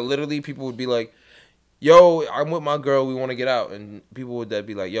 Like, literally, people would be like, yo, I'm with my girl, we want to get out. And people would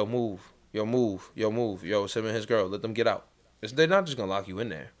be like, yo, move. Yo, move. Yo, move. Yo, Sim and his girl, let them get out. They're not just going to lock you in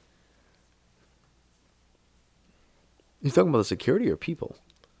there. You talking about the security or people?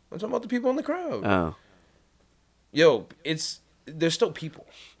 I'm talking about the people in the crowd. Oh. Yo, there's still people.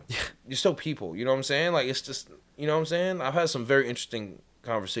 You're still people. You know what I'm saying? Like, it's just, you know what I'm saying? I've had some very interesting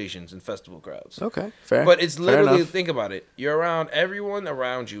conversations in festival crowds. Okay, fair. But it's literally, think about it. You're around, everyone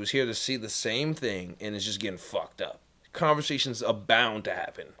around you is here to see the same thing, and it's just getting fucked up. Conversations are bound to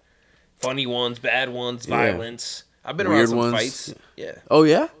happen. Funny ones, bad ones, violence. I've been around some fights. Yeah. Oh,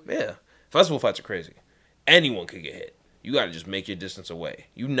 yeah? Yeah. Festival fights are crazy. Anyone could get hit. You got to just make your distance away.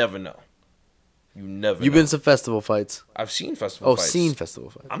 You never know. You've been to festival fights? I've seen festival fights. Oh, seen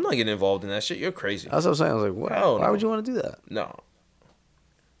festival fights. I'm not getting involved in that shit. You're crazy. That's what I'm saying. I was like, wow. Why would you want to do that? No.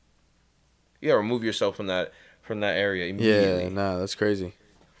 You gotta remove yourself from that area immediately. Yeah, nah, that's crazy.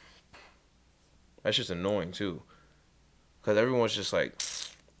 That's just annoying too, because everyone's just like,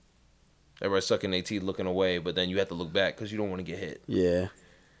 everybody's sucking their teeth, looking away, but then you have to look back because you don't want to get hit. Yeah.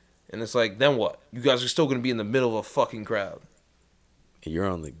 And it's like, then what? You guys are still gonna be in the middle of a fucking crowd. You're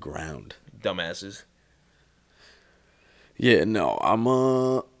on the ground, dumbasses. Yeah, no, I'm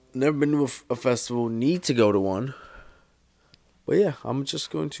never been to a festival. Need to go to one. But yeah, I'm just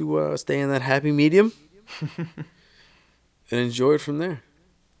going to stay in that happy medium and enjoy it from there.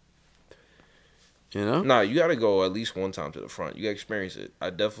 You know? Nah, you gotta go at least one time to the front. You gotta experience it. I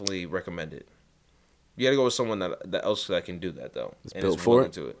definitely recommend it. You gotta go with someone that else that can do that though. It's built for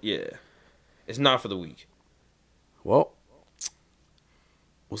it. To it. Yeah, it's not for the weak. Well,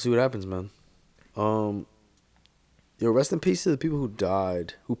 we'll see what happens, man. Rest in peace to the people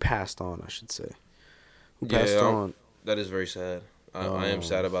who passed on, I should say. Who passed on. That is very sad. I am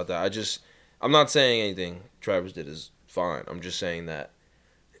sad about that. I'm not saying anything Travis did is fine. I'm just saying that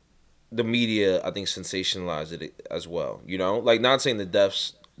the media, I think, sensationalized it as well. You know? Like, not saying the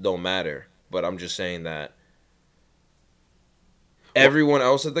deaths don't matter, but I'm just saying that everyone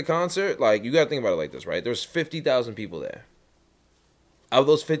else at the concert, like, you got to think about it like this, right? There's 50,000 people there. Of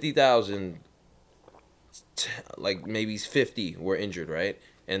those 50,000, like, maybe 50 were injured, right?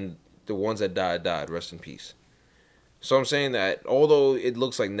 And the ones that died. Rest in peace. So I'm saying that although it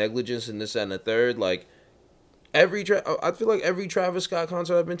looks like negligence and this, that, and the third, like I feel like every Travis Scott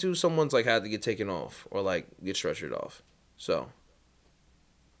concert I've been to, someone's like had to get taken off or like get stretchered off. So,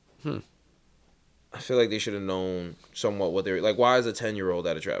 I feel like they should have known somewhat what they were like. Why is a 10-year-old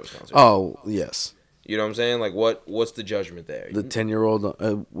at a Travis concert? Oh yes, You know what I'm saying? Like, what's the judgment there? The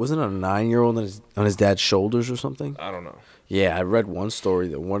 10-year-old wasn't it a 9-year-old on his dad's shoulders or something. I don't know. Yeah, I read one story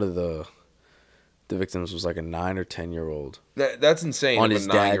that one of the victims was like a 9 or 10-year-old That's insane. on if a his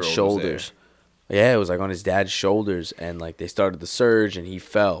 9-year-old dad's was shoulders. Yeah, it was like on his dad's shoulders, and like they started the surge, and he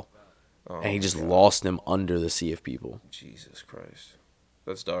fell, there. Oh, and he just God. lost him under the sea of people. Jesus Christ,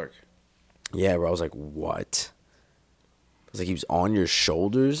 that's dark. Yeah, bro, I was like, what? I was like, he was on your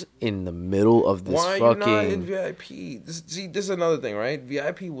shoulders in the middle of this Why fucking. are you not in VIP? This is another thing, right?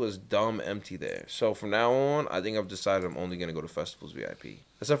 VIP was dumb empty there. So from now on, I think I've decided I'm only gonna go to festivals VIP,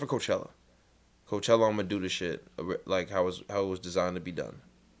 except for Coachella. Coachella, I'm gonna do the shit like how it was designed to be done.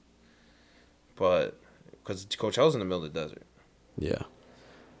 But because Coachella's in the middle of the desert. Yeah.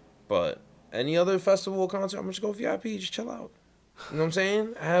 But any other festival or concert, I'm just go VIP, just chill out. You know what I'm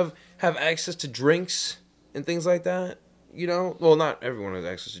saying? Have access to drinks and things like that. You know, well, not everyone has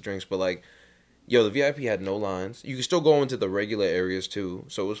access to drinks, but like, yo, the VIP had no lines. You could still go into the regular areas too,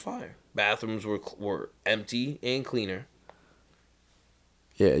 so it was fire. Bathrooms were empty and cleaner.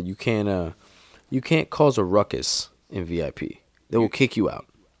 Yeah, you can't cause a ruckus in VIP. They will kick you out.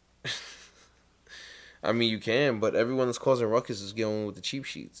 I mean, you can, but everyone that's causing ruckus is going with the cheap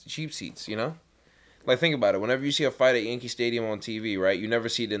seats. You know, like think about it. Whenever you see a fight at Yankee Stadium on TV, right? You never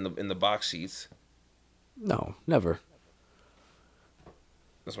see it in the box seats. No, never.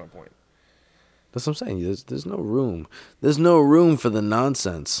 That's my point. That's what I'm saying. There's no room. There's no room for the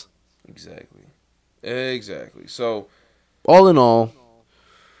nonsense. Exactly. So, All in all,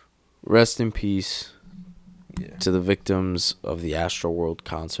 rest in peace yeah. to the victims of the Astroworld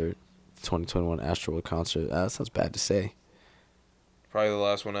concert, 2021 Astroworld concert. That sounds bad to say. Probably the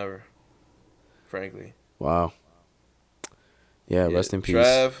last one ever. Frankly. Wow. Yeah, rest in peace.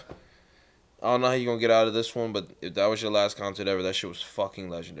 Trav, I don't know how you gonna get out of this one, but if that was your last concert ever, that shit was fucking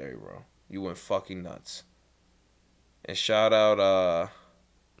legendary, bro. You went fucking nuts. And shout out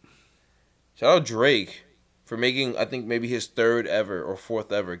Drake for making, I think, maybe his 3rd ever or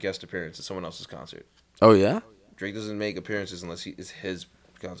 4th ever guest appearance at someone else's concert. Oh, yeah? Drake doesn't make appearances unless it's his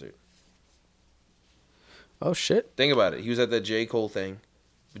concert. Oh, shit. Think about it. He was at that J. Cole thing,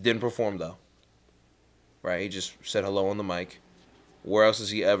 but didn't perform though. Right? He just said hello on the mic. Where else has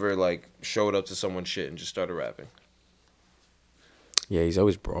he ever like showed up to someone's shit and just started rapping? Yeah, he's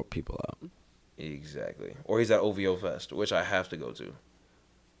always brought people out. Exactly. Or he's at OVO Fest, which I have to go to.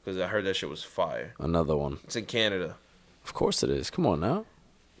 Because I heard that shit was fire. Another one. It's in Canada. Of course it is. Come on now.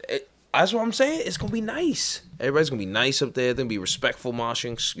 That's what I'm saying. It's going to be nice. Everybody's going to be nice up there. They're going to be respectful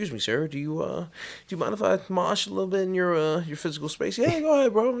moshing. Excuse me, sir. Do you mind if I mosh a little bit in your physical space? Yeah, go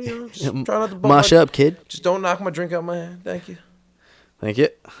ahead, bro. You know, just try not to bump Mosh up, kid. Just don't knock my drink out my hand. Thank you. Thank you.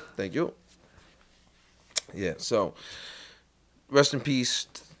 Thank you. Yeah, so rest in peace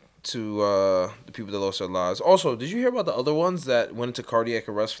to the people that lost their lives. Also, did you hear about the other ones that went into cardiac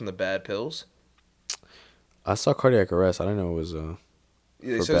arrest from the bad pills? I saw cardiac arrest. I didn't know it was Yeah,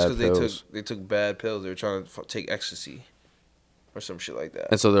 they for said it's bad because pills. they took bad pills. They were trying to take ecstasy or some shit like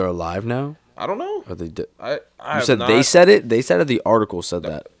that. And so they're alive now? I don't know. Or they I You have said not, they said it? They said it? The article said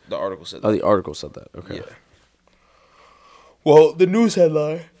that. The article said Oh, that. the article said that. Okay. Yeah. Well, the news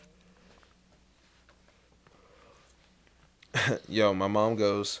headline. Yo, my mom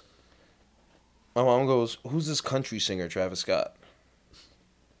goes, who's this country singer, Travis Scott?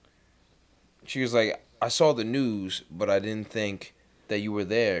 She was like, I saw the news, but I didn't think that you were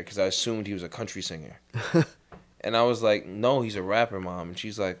there because I assumed he was a country singer. And I was like, no, he's a rapper, Mom. And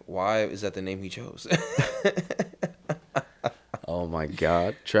she's like, why is that the name he chose? Oh, my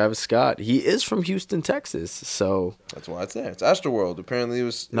God. Travis Scott. He is from Houston, Texas. So. That's why it's there. It's Astroworld. Apparently it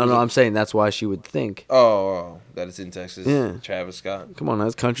was... No, I'm saying that's why she would think. Oh, that it's in Texas. Yeah. Travis Scott. Come on,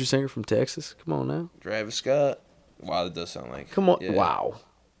 that's country singer from Texas. Come on now. Travis Scott. Wow, that does sound like... Come on. Yeah. Wow.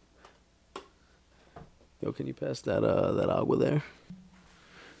 Yo, can you pass that agua there?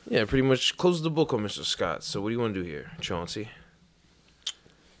 Yeah, pretty much close the book on Mr. Scott. So what do you want to do here, Chauncey?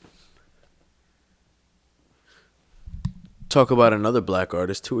 Talk about another black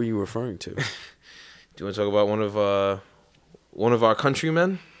artist. Who are you referring to? Do you want to talk about one of our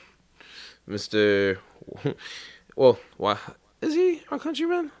countrymen, Mr. Well, why is he our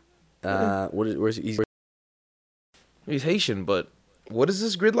countryman? Where's he? He's Haitian, but what is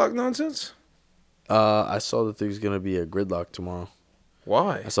this gridlock nonsense? I saw that there's gonna be a gridlock tomorrow.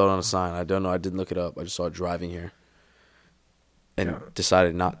 Why? I saw it on a sign. I don't know. I didn't look it up. I just saw it driving here, and Yeah.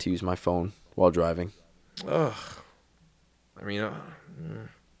 decided not to use my phone while driving. Ugh. I mean,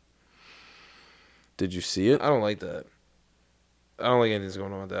 Did you see it? I don't like that. I don't like anything's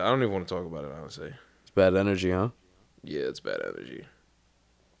going on with that. I don't even want to talk about it, honestly. It's bad energy, huh? Yeah, it's bad energy.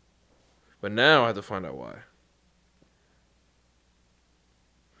 But now I have to find out why.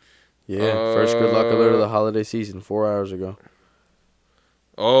 Yeah, first gridlock alert of the holiday season, 4 hours ago.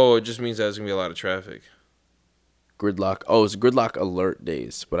 Oh, it just means that there's going to be a lot of traffic. Gridlock. Oh, it's gridlock alert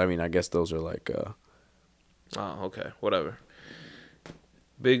days. But I mean, I guess those are like. Oh, okay. Whatever.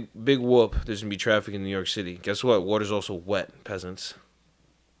 Big whoop. There's going to be traffic in New York City. Guess what? Water's also wet, peasants.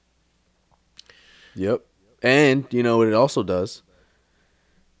 Yep. And you know what it also does?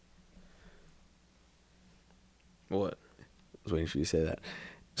 What? I was waiting for you to say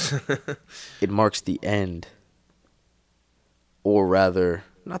that. It marks the end. Or rather,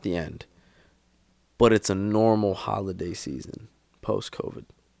 not the end. But it's a normal holiday season post-COVID.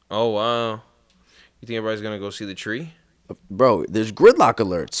 Oh, wow. You think everybody's going to go see the tree? Bro, there's gridlock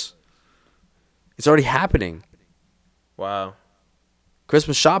alerts. It's already happening. Wow.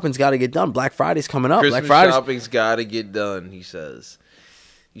 Christmas shopping's got to get done. Black Friday's coming up. Christmas Black Friday's shopping's got to get done, he says.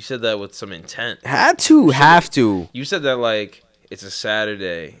 You said that with some intent. have to. You said that like it's a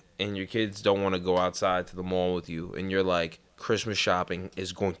Saturday and your kids don't want to go outside to the mall with you. And you're like, Christmas shopping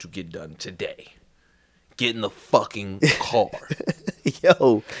is going to get done today. Get in the fucking car.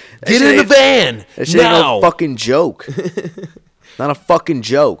 Yo, Get in the van. that shit ain't now. no fucking joke. Not a fucking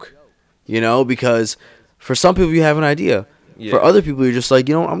joke. You know, because for some people you have an idea. Yeah. For other people you're just like,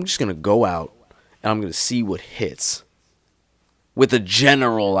 you know, I'm just going to go out and I'm going to see what hits. With a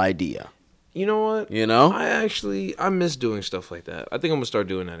general idea. You know what? You know? I miss doing stuff like that. I think I'm gonna start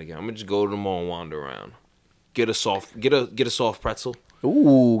doing that again. I'm gonna just go to the mall and wander around. Get a soft pretzel.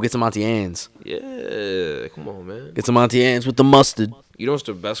 Ooh, get some Auntie Anne's. Yeah, come on, man. Get some Auntie Anne's with the mustard. You know what's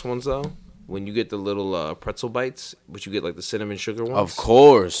the best ones though? When you get the little pretzel bites, but you get like the cinnamon sugar ones. Of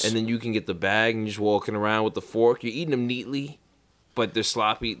course. And then you can get the bag and you're just walking around with the fork. You're eating them neatly, but they're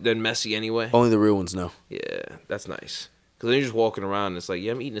sloppy. They're messy anyway. Only the real ones know. Yeah, that's nice. Because then you're just walking around and it's like,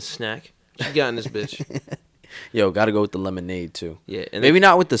 yeah, I'm eating a snack. What you got in this bitch? Yo, gotta go with the lemonade too. Yeah. And Maybe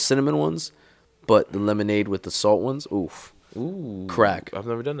not with the cinnamon ones, but the lemonade with the salt ones. Oof. Ooh. Crack. I've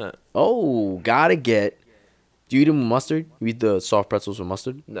never done that. Oh, gotta get. Do you eat them with mustard? You eat the soft pretzels with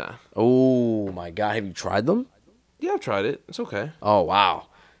mustard? Nah. Oh my god, have you tried them? Yeah, I've tried it. It's okay. Oh wow.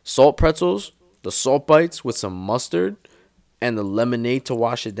 Salt pretzels, the salt bites with some mustard, and the lemonade to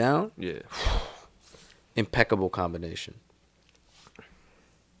wash it down. Yeah. Impeccable combination.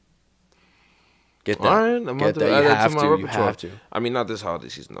 Get that. All right, I'm Get about to that. add You that have to my to. You repertoire. have to. I mean, not this holiday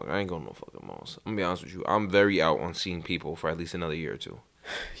season, though. I ain't going to no fucking malls. I'm going to be honest with you. I'm very out on seeing people for at least another year or two.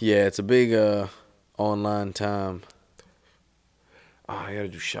 Yeah, it's a big online time I got to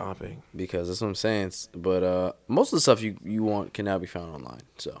do shopping. because that's what I'm saying. But most of the stuff you want can now be found online,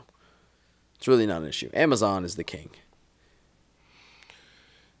 so it's really not an issue. Amazon is the king.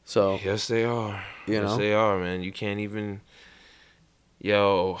 So Yes, they are. You Yes, know? they are, man. You can't even...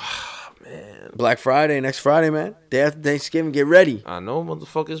 Yo, man. Black Friday, next Friday, man. Day after Thanksgiving, get ready. I know,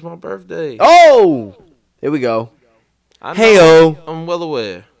 motherfucker, it's my birthday. Oh, here we go. I know. Hey-o. I'm well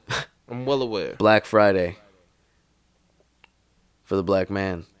aware. I'm well aware. Black Friday for the black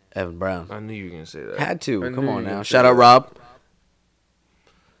man, Evan Brown. I knew you were going to say that. Had to. I Come knew on you were now. gonna say Shout out that. Rob.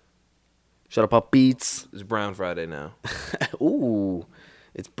 Shout out Pop Beats. It's Brown Friday now. Ooh,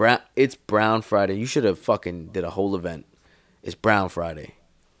 it's brown. It's Brown Friday. You should have fucking did a whole event. It's Brown Friday.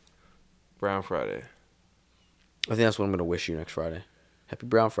 Brown Friday. I think that's what I'm gonna wish you next Friday. Happy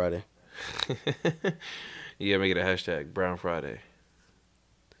Brown Friday. You gotta make it a hashtag, Brown Friday.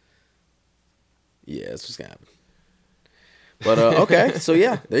 Yeah, that's what's gonna happen. But okay, so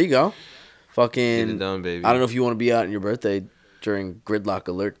yeah, there you go. Get Fucking. it done, baby. I don't know if you want to be out on your birthday during gridlock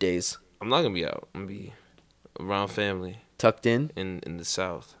alert days. I'm not gonna be out. I'm gonna be around family Tucked in. in the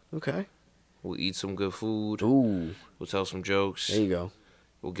South. Okay. We'll eat some good food. Ooh, We'll tell some jokes. there you go.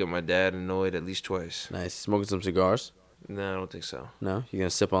 We'll get my dad annoyed at least twice. Nice. Smoking some cigars. No, I don't think so. No, you gonna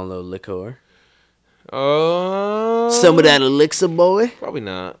sip on a little liquor. Some of that elixir, boy. Probably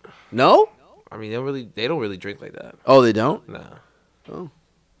not. No. I mean, they don't really drink like that. Oh, they don't. Nah. Oh.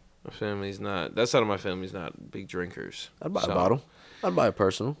 My family's not. That side of my family's not big drinkers. I'd buy So- a bottle. I'd buy a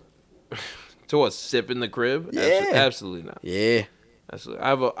personal. To what? Sip in the crib? Yeah. Absolutely not. Yeah. Absolutely. I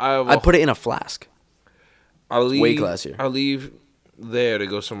have a I'd put it in a flask. I'll leave, way classier. I'll leave there to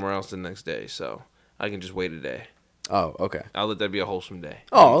go somewhere else the next day, so I can just wait a day. Oh, okay. I'll let that be a wholesome day.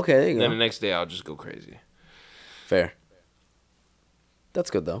 Oh, okay. There you Then the go. next day I'll just go crazy. Fair. That's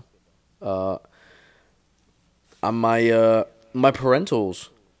good though. On my parentals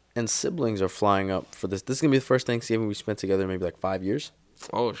and siblings are flying up for this. This is gonna be the first Thanksgiving we spent together in maybe like 5 years,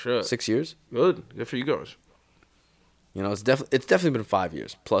 Oh shit. 6 years. Good. Good for you guys. You know, it's definitely been 5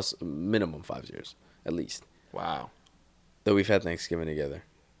 years plus minimum 5 years at least Wow. that we've had Thanksgiving together.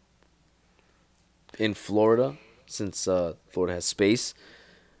 in Florida, since Florida has space,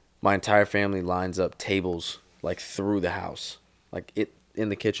 my entire family lines up tables like through the house, like it in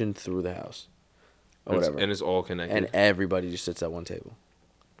the kitchen through the house, or whatever, And it's all connected. and everybody just sits at one table.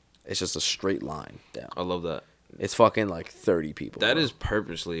 It's just a straight line down. I love that. It's fucking like 30 people. That bro. is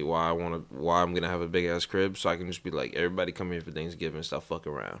purposely why I'm gonna have a big ass crib, so I can just be like, everybody come here for Thanksgiving, stop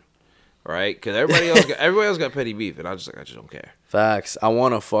fucking around, right? Because everybody else got petty beef, and I just don't care. Facts. I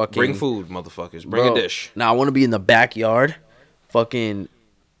want to fucking Bring food, motherfuckers. Bring a dish. Now I want to be in the backyard, fucking.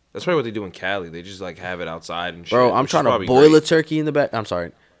 That's probably what they do in Cali. They just like have it outside and shit. Bro, I'm which is trying to probably boil great. a turkey in the back. I'm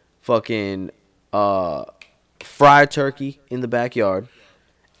sorry, fucking fried turkey in the backyard,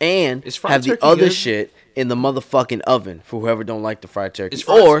 and Is fried have the turkey other good? shit in the motherfucking oven for whoever don't like the fried turkey. Is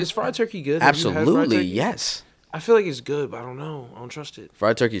Or fried turkey good? Have you had fried absolutely turkey? yes, I feel like it's good, but I don't know. I don't trust it.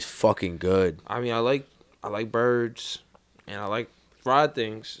 fried turkey's fucking good. I mean, I like birds, and I like fried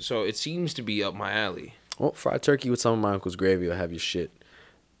things, so it seems to be up my alley. Well, fried turkey with some of my uncle's gravy will have your shit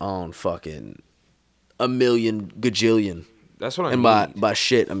on fucking a million gajillion. That's what I And need. by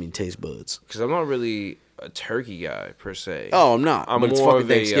shit, I mean taste buds. Because I'm not really a turkey guy per se. Oh, I'm not. I'm but it's more fucking of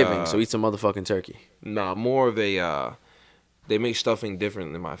a, Thanksgiving, so eat some motherfucking turkey. Nah, more of a. They make stuffing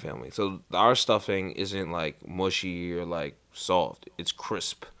different than my family. So our stuffing isn't like mushy or like soft. It's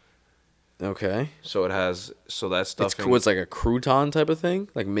crisp. Okay. So it has. So that It's stuffing. what's like a crouton type of thing,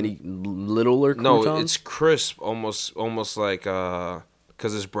 like mini littler croutons. No, it's crisp, almost like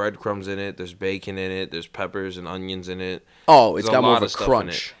because there's breadcrumbs in it, there's bacon in it, there's peppers and onions in it. oh, it's There's got more lot of a stuff in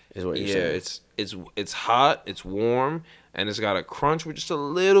crunch, is what you're Yeah, saying. it's hot, it's warm, and it's got a crunch with just a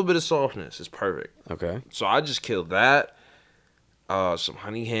little bit of softness. It's perfect. Okay. So I just killed that. Some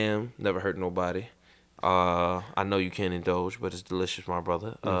honey ham, never hurt nobody. I know you can't indulge, but it's delicious, my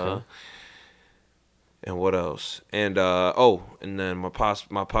brother. Okay. And what else? And and then my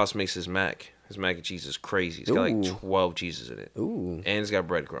pops makes his mac. His mac and cheese is crazy. It's got like Ooh. 12 cheeses in it. Ooh. And it's got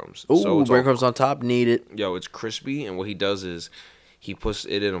breadcrumbs. Ooh, So it's all- breadcrumbs on top. Need it. Yo, it's crispy, and what he does is he puts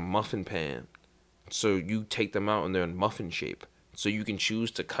it in a muffin pan. So you take them out and they're in muffin shape. So you can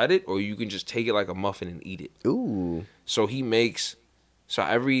choose to cut it, or you can just take it like a muffin and eat it. Ooh. So he makes, so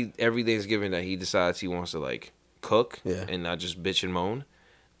every Thanksgiving that he decides he wants to like cook Yeah. and not just bitch and moan,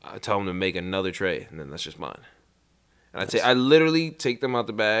 I tell him to make another tray, and then that's just mine. And I literally take them out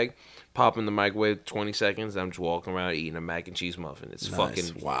the bag, pop in the microwave 20 seconds, and I'm just walking around eating a mac and cheese muffin. It's Nice.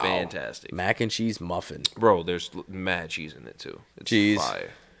 fucking Wow. fantastic. Mac and cheese muffin. Bro, there's mad cheese in it too. It's Cheese.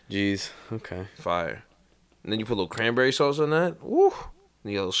 fire. Jeez. Okay. Fire. And then you put a little cranberry sauce on that. Woo.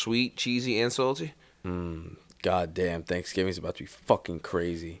 And you get a little sweet, cheesy, and salty. God damn, Thanksgiving's about to be fucking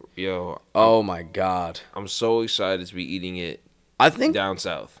crazy. Yo, Oh my god. I'm so excited to be eating it I think down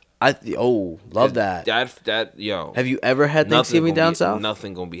south. love that. Yo. Have you ever had nothing Thanksgiving gonna down be- south?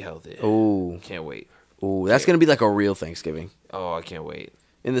 Nothing gonna be healthy. Ooh. Can't wait. Ooh, that's gonna be like a real Thanksgiving. Oh, I can't wait.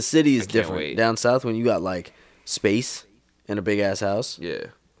 In the city is I can't different. wait. Down south when you got like space and a big ass house, Yeah.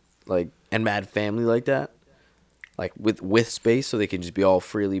 like and mad family like that. Like with space so they can just be all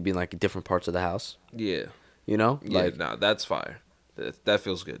freely be in like different parts of the house. Yeah. You know? Yeah. Like Nah, that's fire. That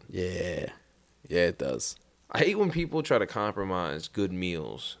feels good. yeah. Yeah, it does. I hate when people try to compromise good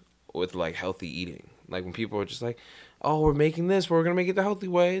meals with like healthy eating. Like when people are just like, "Oh, we're making this. We're gonna make it the healthy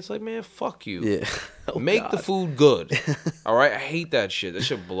way." It's like, man, fuck you. Yeah. Oh, Make the God. food good. All right, I hate that shit. That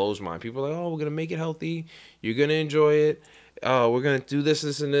shit blows my mind. People are like, "Oh, we're gonna make it healthy. You're gonna enjoy it. We're gonna do this,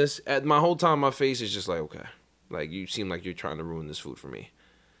 this, and this." At my whole time, my face is just like, okay, like you seem like you're trying to ruin this food for me.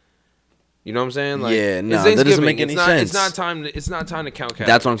 You know what I'm saying? Like, Yeah, it's no, that doesn't Thanksgiving. make any It's not, sense. It's not time to count calories.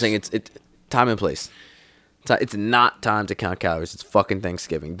 That's what I'm saying. It's time and place. It's not time to count calories. It's fucking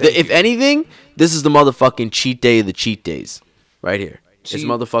Thanksgiving. If anything, this is the motherfucking cheat day of the cheat days, right here. It's See-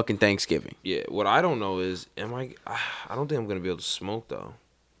 motherfucking Thanksgiving. Yeah, what I don't know is, I don't think I'm gonna be able to smoke though.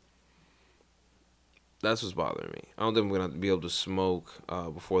 That's what's bothering me. I don't think I'm gonna be able to smoke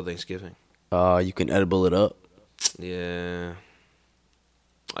before Thanksgiving. You can edible it up. Yeah,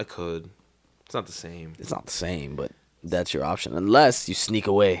 I could. It's not the same. It's not the same, but that's your option. Unless you sneak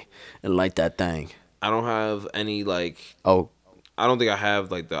away and light that thing. I don't have any like. Oh, I don't think I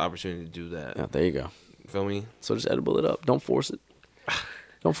have like the opportunity to do that. yeah, there you go. Feel me? So just edible it up. Don't force it.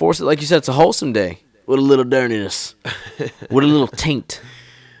 Don't force it. Like you said, it's a wholesome day with a little dirtiness, with a little taint.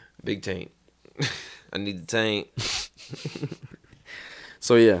 Big taint. I need the taint.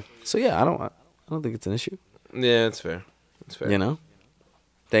 So yeah. I don't think it's an issue. Yeah, it's fair. It's fair. You know,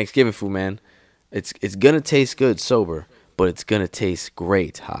 Thanksgiving food, man. It's gonna taste good sober, but it's gonna taste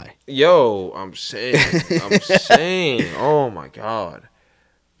great high. Yo, I'm saying. Oh my god,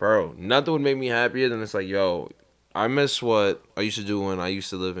 bro, nothing would make me happier than it's like, yo, I miss what I used to do when I used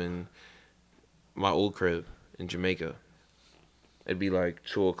to live in my old crib in Jamaica. It'd be like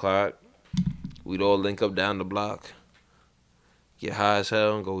 2:00. We'd all link up down the block, get high as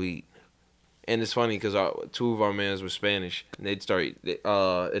hell, and go eat. And it's funny because two of our mans were Spanish, and they'd start,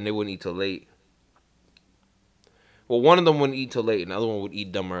 and they wouldn't eat till late. Well, one of them wouldn't eat till late, and the other one would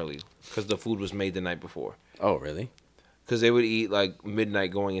eat dumb early because the food was made the night before. Oh, really? Because they would eat like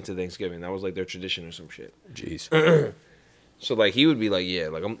midnight going into Thanksgiving. That was like their tradition or some shit. Jeez. So like he would be like, yeah,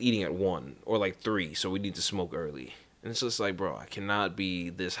 like I'm eating at 1 or like 3, so we need to smoke early. And it's just like, bro, I cannot be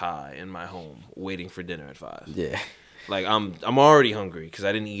this high in my home waiting for dinner at 5. Yeah. Like I'm already hungry because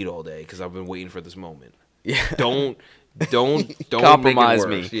I didn't eat all day because I've been waiting for this moment. Yeah. Don't Compromise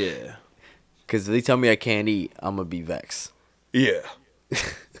make it worse. me. Yeah. Because if they tell me I can't eat, I'm going to be vexed. Yeah.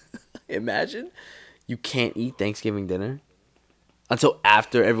 Imagine you can't eat Thanksgiving dinner until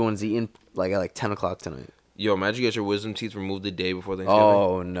after everyone's eaten, like at 10 o'clock tonight. Yo, imagine you get your wisdom teeth removed the day before Thanksgiving.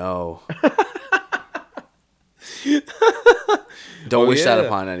 Oh, no. Don't wish that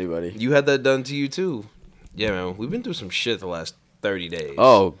upon anybody. You had that done to you too. Yeah, man. We've been through some shit the last 30 days.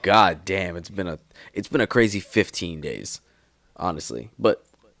 Oh, god damn. It's been a crazy 15 days, honestly. But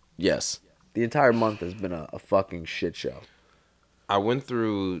yes, the entire month has been a fucking shit show. I went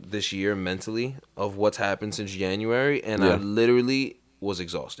through this year mentally of what's happened since January, and I literally was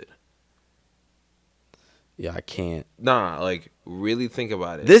exhausted. Yeah, I can't. Nah, like, really think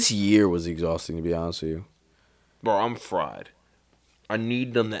about it. This year was exhausting, to be honest with you. Bro, I'm fried. I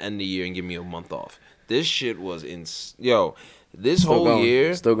need them to end the year and give me a month off. This shit was Yo, this Still whole going.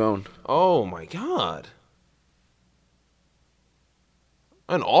 year. Still going. Oh, my God.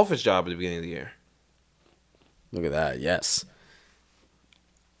 An office job at the beginning of the year. Look at that. Yes.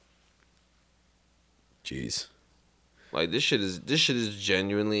 Jeez. Like, this shit is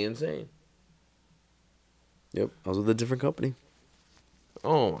genuinely insane. Yep. I was with a different company.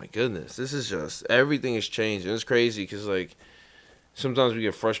 Oh my goodness, this is just everything has changed, and it's crazy because like sometimes we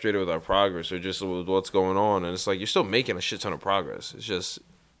get frustrated with our progress or just with what's going on, and it's like you're still making a shit ton of progress. It's just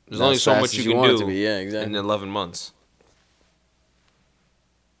there's only so much you can want do it to be. Yeah, exactly. in 11 months.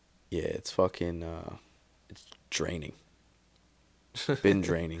 Yeah, it's fucking it's draining. Been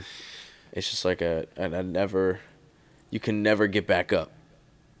draining. It's just like I never, you can never get back up.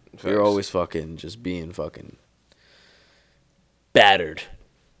 Facts. You're always fucking just being fucking battered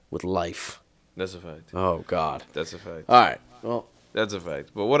with life. That's a fact. Oh God. That's a fact. All right. Well, That's a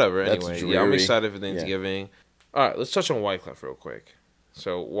fact. But whatever. That's Anyway, yeah, I'm dreary. excited for Thanksgiving. All right, let's touch on Wyclef real quick.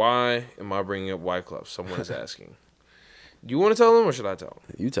 So why am I bringing up Wyclef? Someone is asking. Do you want to tell them or should I tell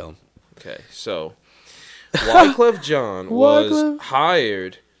them? you tell him. Okay, so Wyclef Jean was Wyclef.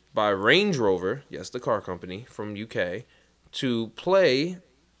 hired by Range Rover, yes, the car company from UK, to play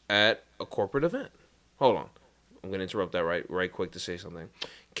at a corporate event. Hold on. I'm going to interrupt that right quick to say something.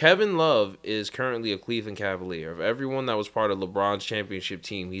 Kevin Love is currently a Cleveland Cavalier. Of everyone that was part of LeBron's championship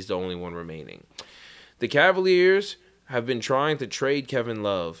team, he's the only one remaining. The Cavaliers have been trying to trade Kevin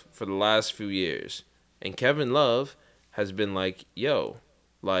Love for the last few years. And Kevin Love has been like, yo,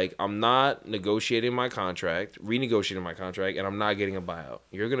 like, I'm not renegotiating my contract, and I'm not getting a buyout.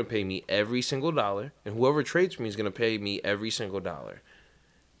 You're going to pay me every single dollar, and whoever trades for me is going to pay me every single dollar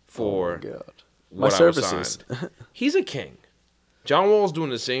for God. what My I was services. signed. He's a king. John Wall's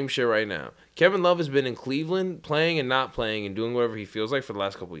doing the same shit right now. Kevin Love has been in Cleveland playing and not playing and doing whatever he feels like for the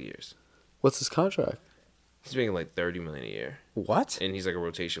last couple of years. What's his contract? He's making like $30 million a year, What? and he's like a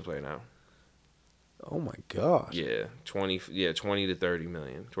rotation player now. Oh my God. Yeah, 20 to 30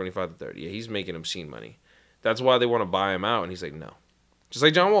 million, 25 to 30. Yeah, he's making obscene money. That's why they want to buy him out, and he's like, no. Just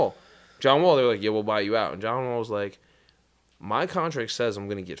like John Wall. John Wall, they were like, yeah, we'll buy you out. And John Wall was like, my contract says I'm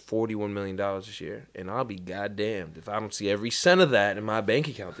going to get $41 million this year, and I'll be goddamned if I don't see every cent of that in my bank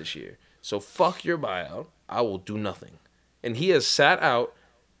account this year. So fuck your buyout. I will do nothing. And he has sat out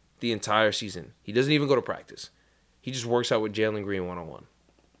the entire season. He doesn't even go to practice. He just works out with Jalen Green one-on-one.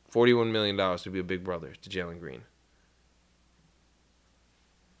 $41 million to be a big brother to Jalen Green.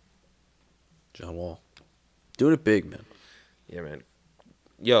 John Wall. Doing it big, man. Yeah, man.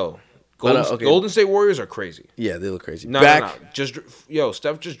 Yo, But, okay. Golden State Warriors are crazy. Yeah, they look crazy. No.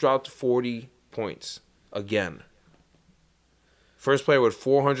 Steph just dropped 40 points again. First player with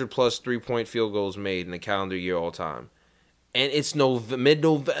 400-plus three-point field goals made in a calendar year all time. And it's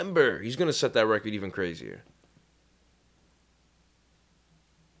mid-November. He's going to set that record even crazier.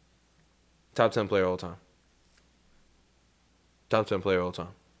 Top 10 player all time. Top 10 player all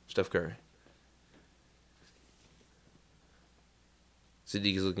time. Steph Curry.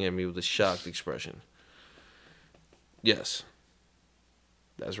 Sadiq is looking at me with a shocked expression. Yes.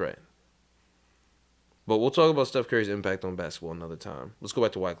 That's right. But we'll talk about Steph Curry's impact on basketball another time. Let's go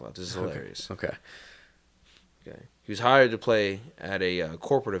back to Wyclef. This is hilarious. Okay. Okay. He was hired to play at a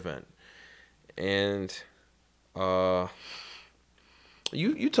corporate event, and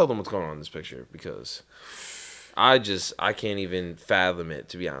you tell them what's going on in this picture because I can't even fathom it,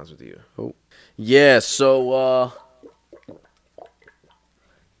 to be honest with you. Oh. Yeah. So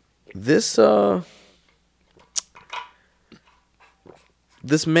this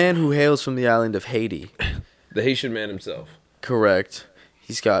man who hails from the island of Haiti. The Haitian man himself. Correct.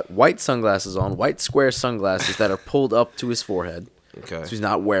 He's got white sunglasses on, white square sunglasses that are pulled up to his forehead. Okay. So he's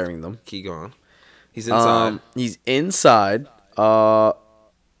not wearing them. Keep going. He's inside. He's inside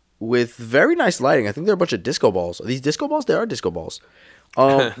with very nice lighting. I think they're a bunch of disco balls. Are these disco balls? They are disco balls.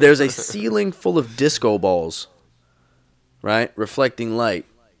 There's a ceiling full of disco balls, right? Reflecting light.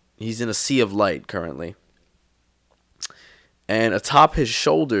 He's in a sea of light currently. And atop his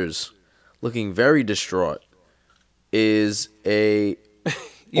shoulders, looking very distraught, is a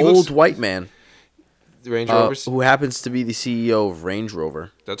old white man. Range Rovers? Who happens to be the CEO of Range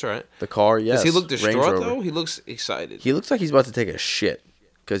Rover. That's right. The car, yes. Does he look distraught, Range Rover. though? He looks excited. He looks like he's about to take a shit.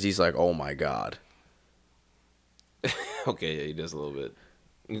 Because he's like, oh my God. Okay, yeah, he does a little bit.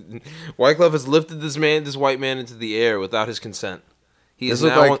 Wyclef has lifted this white man, into the air without his consent. This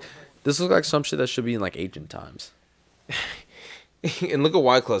looks like some shit that should be in like Ancient Times. And look at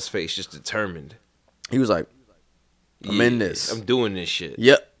Wyclef's face, just determined. He was like, I'm in this. I'm doing this shit.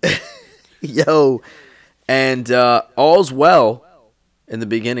 Yep. Yo. And all's well in the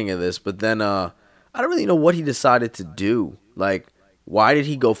beginning of this, but then I don't really know what he decided to do. Like, why did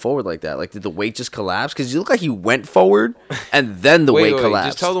he go forward like that? Like, did the weight just collapse? Because you look like he went forward and then the weight collapsed.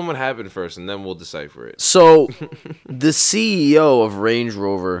 Just tell them what happened first, and then we'll decipher it. So, the CEO of Range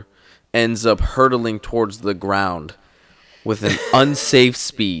Rover ends up hurtling towards the ground with an unsafe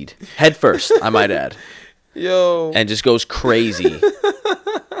speed. Head first, I might add. Yo. And just goes crazy.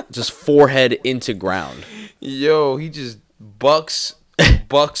 Just forehead into ground. Yo, he just bucks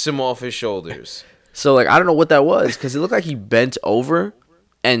him off his shoulders. So, like, I don't know what that was, because it looked like he bent over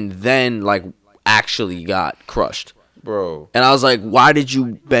and then, like, actually got crushed. Bro. And I was like, why did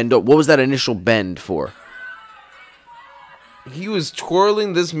you bend up? What was that initial bend for? He was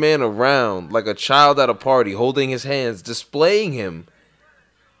twirling this man around like a child at a party, holding his hands, displaying him.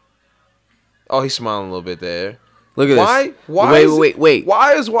 Oh, he's smiling a little bit there. Look at this. Wait.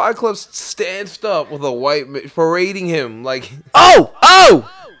 Why is Wyclef stanced up with a white man parading him like? Oh!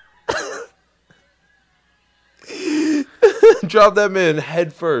 Drop that man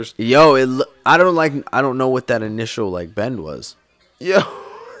head first. Yo, I don't know what that initial like bend was.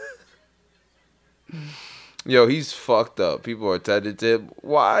 Yo, he's fucked up. People are tentative.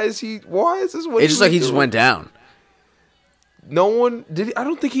 Why is this what? It's just like he just went down. No one did. I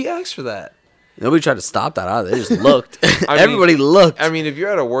don't think he asked for that. Nobody tried to stop that either. They just looked. Everybody looked. I mean, if you're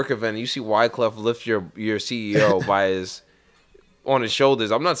at a work event and you see Wyclef lift your CEO on his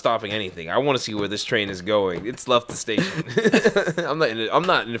shoulders, I'm not stopping anything. I want to see where this train is going. It's left the station. I'm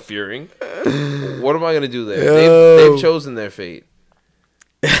not interfering. What am I gonna do there? They've chosen their fate.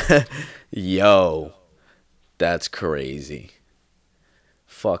 Yo, that's crazy.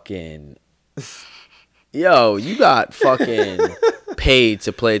 Fucking. Yo, you got fucking paid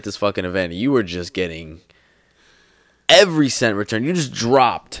to play at this fucking event. You were just getting every cent returned. You just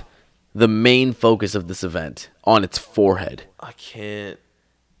dropped the main focus of this event on its forehead. I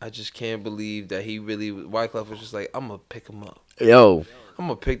just can't believe that Wyclef was just like, I'm gonna pick him up. Yo. I'm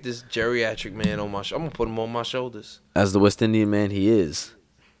gonna pick this geriatric man I'm gonna put him on my shoulders. As the West Indian man he is.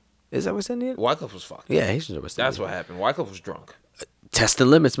 Is that West Indian? Wyclef was fucked. Yeah, he's West Indian. That's what happened. Wyclef was drunk. Testing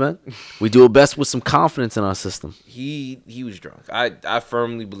limits, man. We do our best with some confidence in our system. He was drunk. I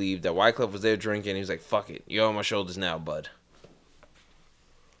firmly believe that Wyclef was there drinking. He was like, fuck it. You're on my shoulders now, bud.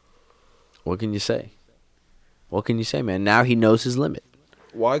 What can you say? What can you say, man? Now he knows his limit.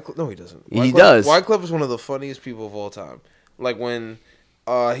 Wyclef? No, he doesn't. He does. Wyclef is one of the funniest people of all time. Like when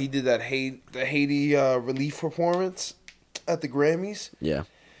he did that Haiti relief performance at the Grammys. Yeah.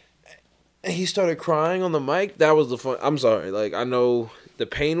 And he started crying on the mic. That was the fun. I'm sorry. Like, I know the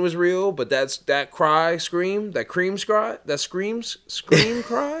pain was real, but that cry, scream, that scream cry, scream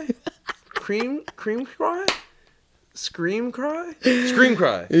cry, scream cry.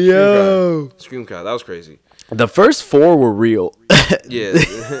 Yo. Scream cry. That was crazy. The first four were real. Yeah.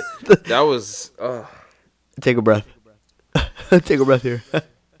 That was... Take a breath. Take a breath here.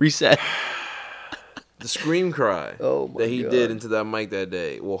 Reset. The scream cry that he did into that mic that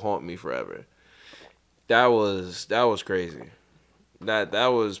day will haunt me forever. That was crazy. That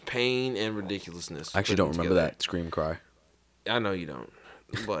was pain and ridiculousness. I actually don't remember that scream cry. I know you don't,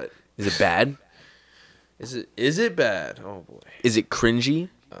 but is it bad? Is it bad? Oh boy. Is it cringy?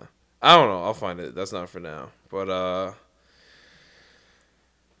 I don't know. I'll find it. That's not for now. But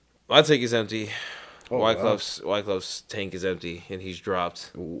my tank is empty. Oh, Wyclef's tank is empty, and he's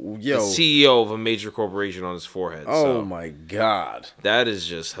dropped Yo. the CEO of a major corporation on his forehead. Oh so my God. that is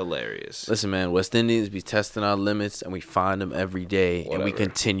just hilarious. Listen, man, West Indians be testing our limits, and we find them every day, and we Whatever.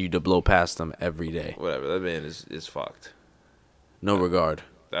 continue to blow past them every day. Whatever. That man is fucked. No regard.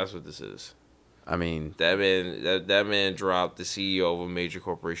 That's what this is. I mean, That man dropped the CEO of a major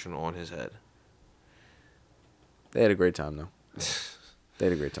corporation on his head. they had a great time, though. They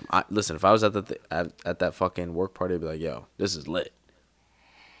had a great time. Listen, if I was at that fucking work party, I'd be like, yo, this is lit.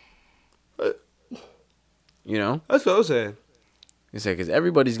 You know? That's what I was saying. You say, because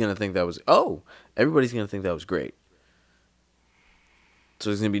everybody's going to think that was, everybody's going to think that was great. So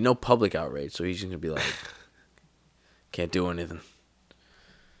there's going to be no public outrage. So he's just going to be like, can't do anything.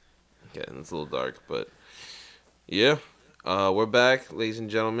 Okay, it's a little dark, but yeah. We're back, ladies and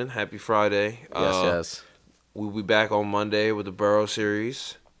gentlemen. Happy Friday. Yes. We'll be back on Monday with the Borough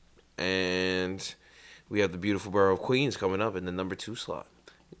series. And we have the beautiful Borough of Queens coming up in the number 2 slot.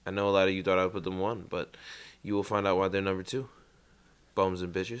 I know a lot of you thought I would put them 1, but you will find out why they're number 2. Bums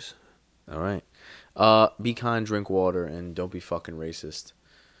and bitches. All right. Be kind, drink water, and don't be fucking racist.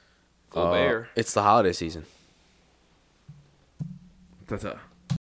 Go Bear. It's the holiday season. Ta-ta.